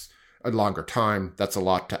time. That's a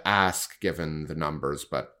lot to ask given the numbers,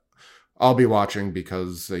 but I'll be watching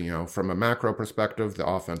because, from a macro perspective, the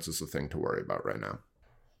offense is the thing to worry about right now.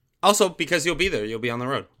 Also, because you'll be there. You'll be on the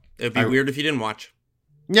road. It'd be weird if you didn't watch.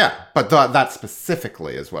 Yeah, but that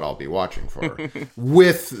specifically is what I'll be watching for,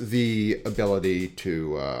 with the ability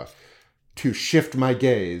to shift my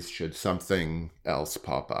gaze should something else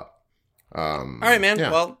pop up. All right, man. Yeah.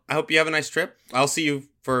 Well, I hope you have a nice trip. I'll see you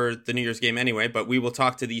for the New Year's game anyway, but we will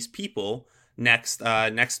talk to these people next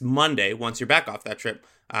Monday once you're back off that trip.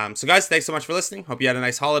 So guys, thanks so much for listening. Hope you had a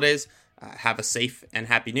nice holidays. Have a safe and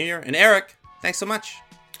happy New Year. And Eric, thanks so much.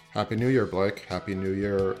 Happy New Year, Blake. Happy New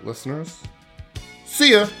Year, listeners.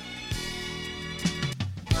 See ya.